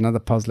 again, is another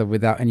puzzler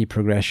without any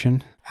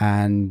progression,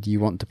 and you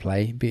want to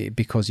play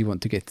because you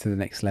want to get to the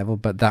next level,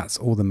 but that's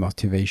all the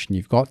motivation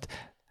you've got.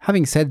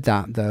 Having said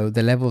that, though,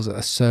 the levels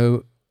are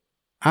so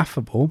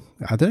affable.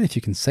 I don't know if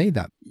you can say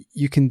that.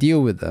 You can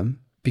deal with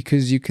them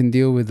because you can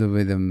deal with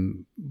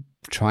them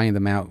trying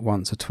them out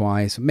once or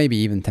twice, maybe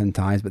even 10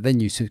 times, but then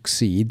you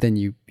succeed, then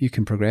you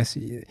can progress.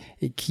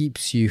 It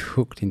keeps you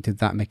hooked into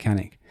that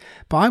mechanic.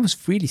 But I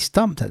was really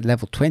stumped at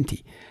level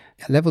 20.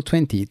 At level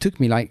 20, it took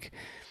me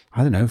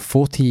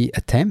 40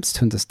 attempts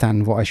to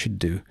understand what I should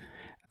do.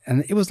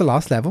 And it was the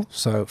last level,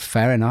 so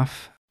fair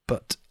enough.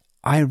 But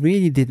I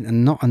really did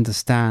not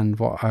understand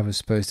what I was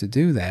supposed to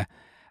do there.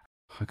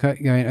 I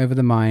kept going over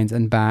the mines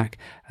and back,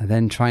 and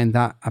then trying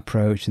that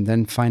approach, and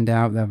then find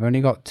out that I've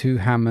only got 2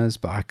 hammers,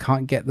 but I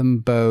can't get them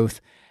both.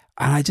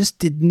 And I just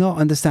did not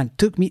understand. It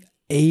took me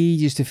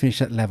ages to finish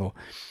that level.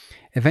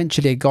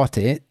 Eventually I got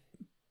it,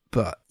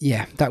 but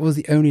yeah, that was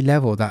the only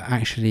level that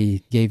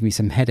actually gave me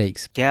some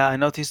headaches. Yeah, I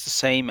noticed the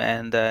same,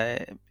 and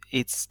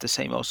it's the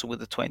same also with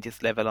the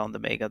 20th level on the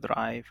Mega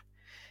Drive.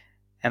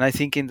 And I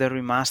think in the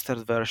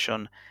remastered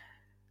version,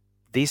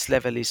 this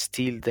level is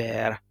still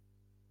there,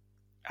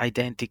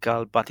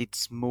 identical, but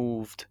it's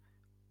moved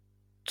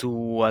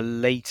to a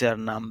later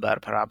number,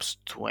 perhaps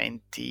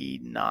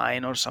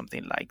 29 or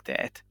something like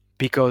that,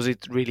 because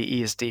it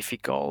really is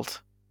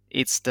difficult.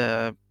 It's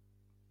the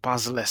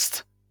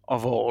puzzlest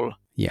of all.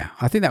 Yeah,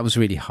 I think that was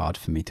really hard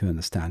for me to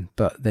understand,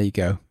 but there you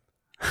go.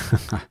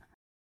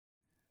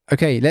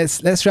 Okay,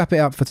 let's wrap it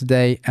up for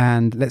today,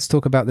 and let's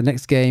talk about the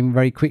next game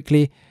very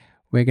quickly.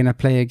 We're going to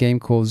play a game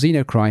called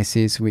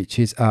Xenocrisis, which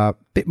is a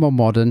bit more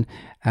modern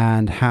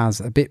and has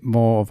a bit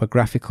more of a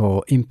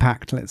graphical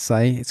impact, let's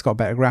say. It's got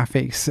better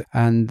graphics,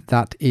 and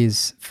that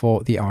is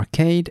for the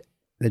arcade,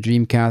 the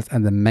Dreamcast,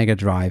 and the Mega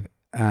Drive.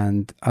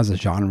 And as a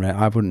genre,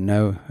 I wouldn't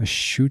know, a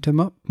shoot 'em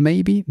up,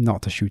 maybe?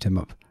 Not a shoot 'em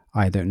up.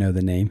 I don't know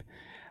the name.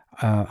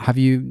 Have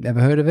you ever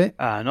heard of it?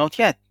 Not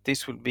yet.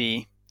 This will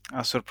be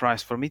a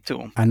surprise for me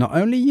too. And not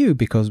only you,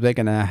 because we're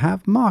going to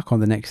have Mark on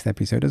the next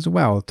episode as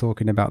well,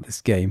 talking about this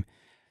game.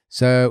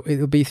 So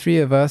it'll be 3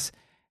 of us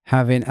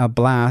having a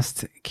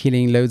blast,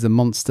 killing loads of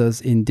monsters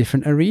in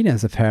different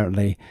arenas,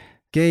 apparently.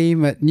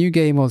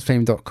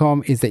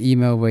 game@newgameoldflame.com is the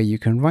email where you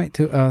can write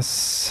to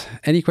us.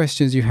 Any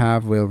questions you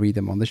have, we'll read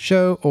them on the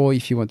show. Or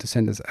if you want to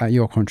send us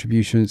your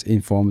contributions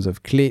in forms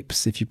of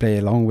clips, if you play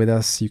along with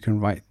us, you can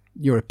write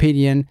your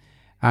opinion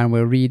and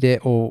we'll read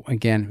it. Or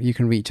again, you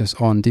can reach us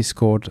on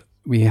Discord.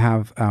 We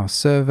have our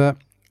server,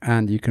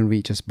 and you can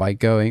reach us by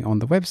going on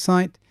the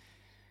website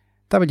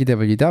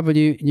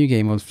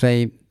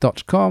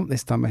www.newgameoldflame.com.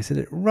 This time I said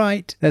it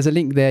right. There's a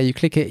link there. You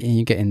click it and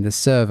you get in the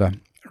server.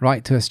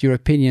 Write to us your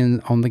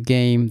opinion on the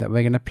game that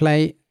we're going to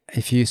play.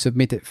 If you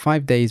submit it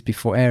 5 days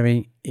before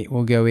airing, it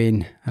will go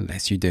in,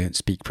 unless you don't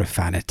speak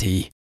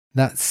profanity.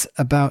 That's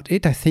about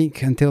it, I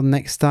think. Until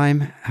next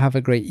time, have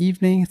a great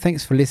evening.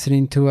 Thanks for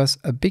listening to us.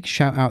 A big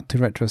shout out to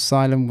Retro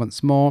Asylum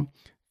once more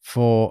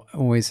for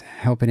always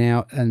helping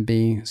out and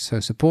being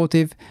so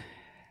supportive.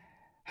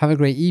 Have a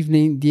great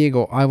evening.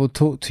 Diego, I will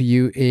talk to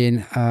you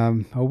in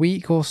a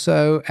week or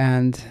so,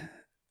 and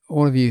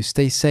all of you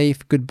stay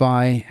safe.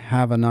 Goodbye.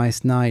 Have a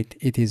nice night.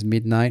 It is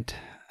midnight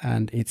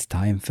and it's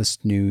time for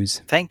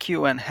snooze. Thank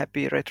you, and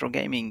happy retro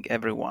gaming,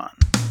 everyone.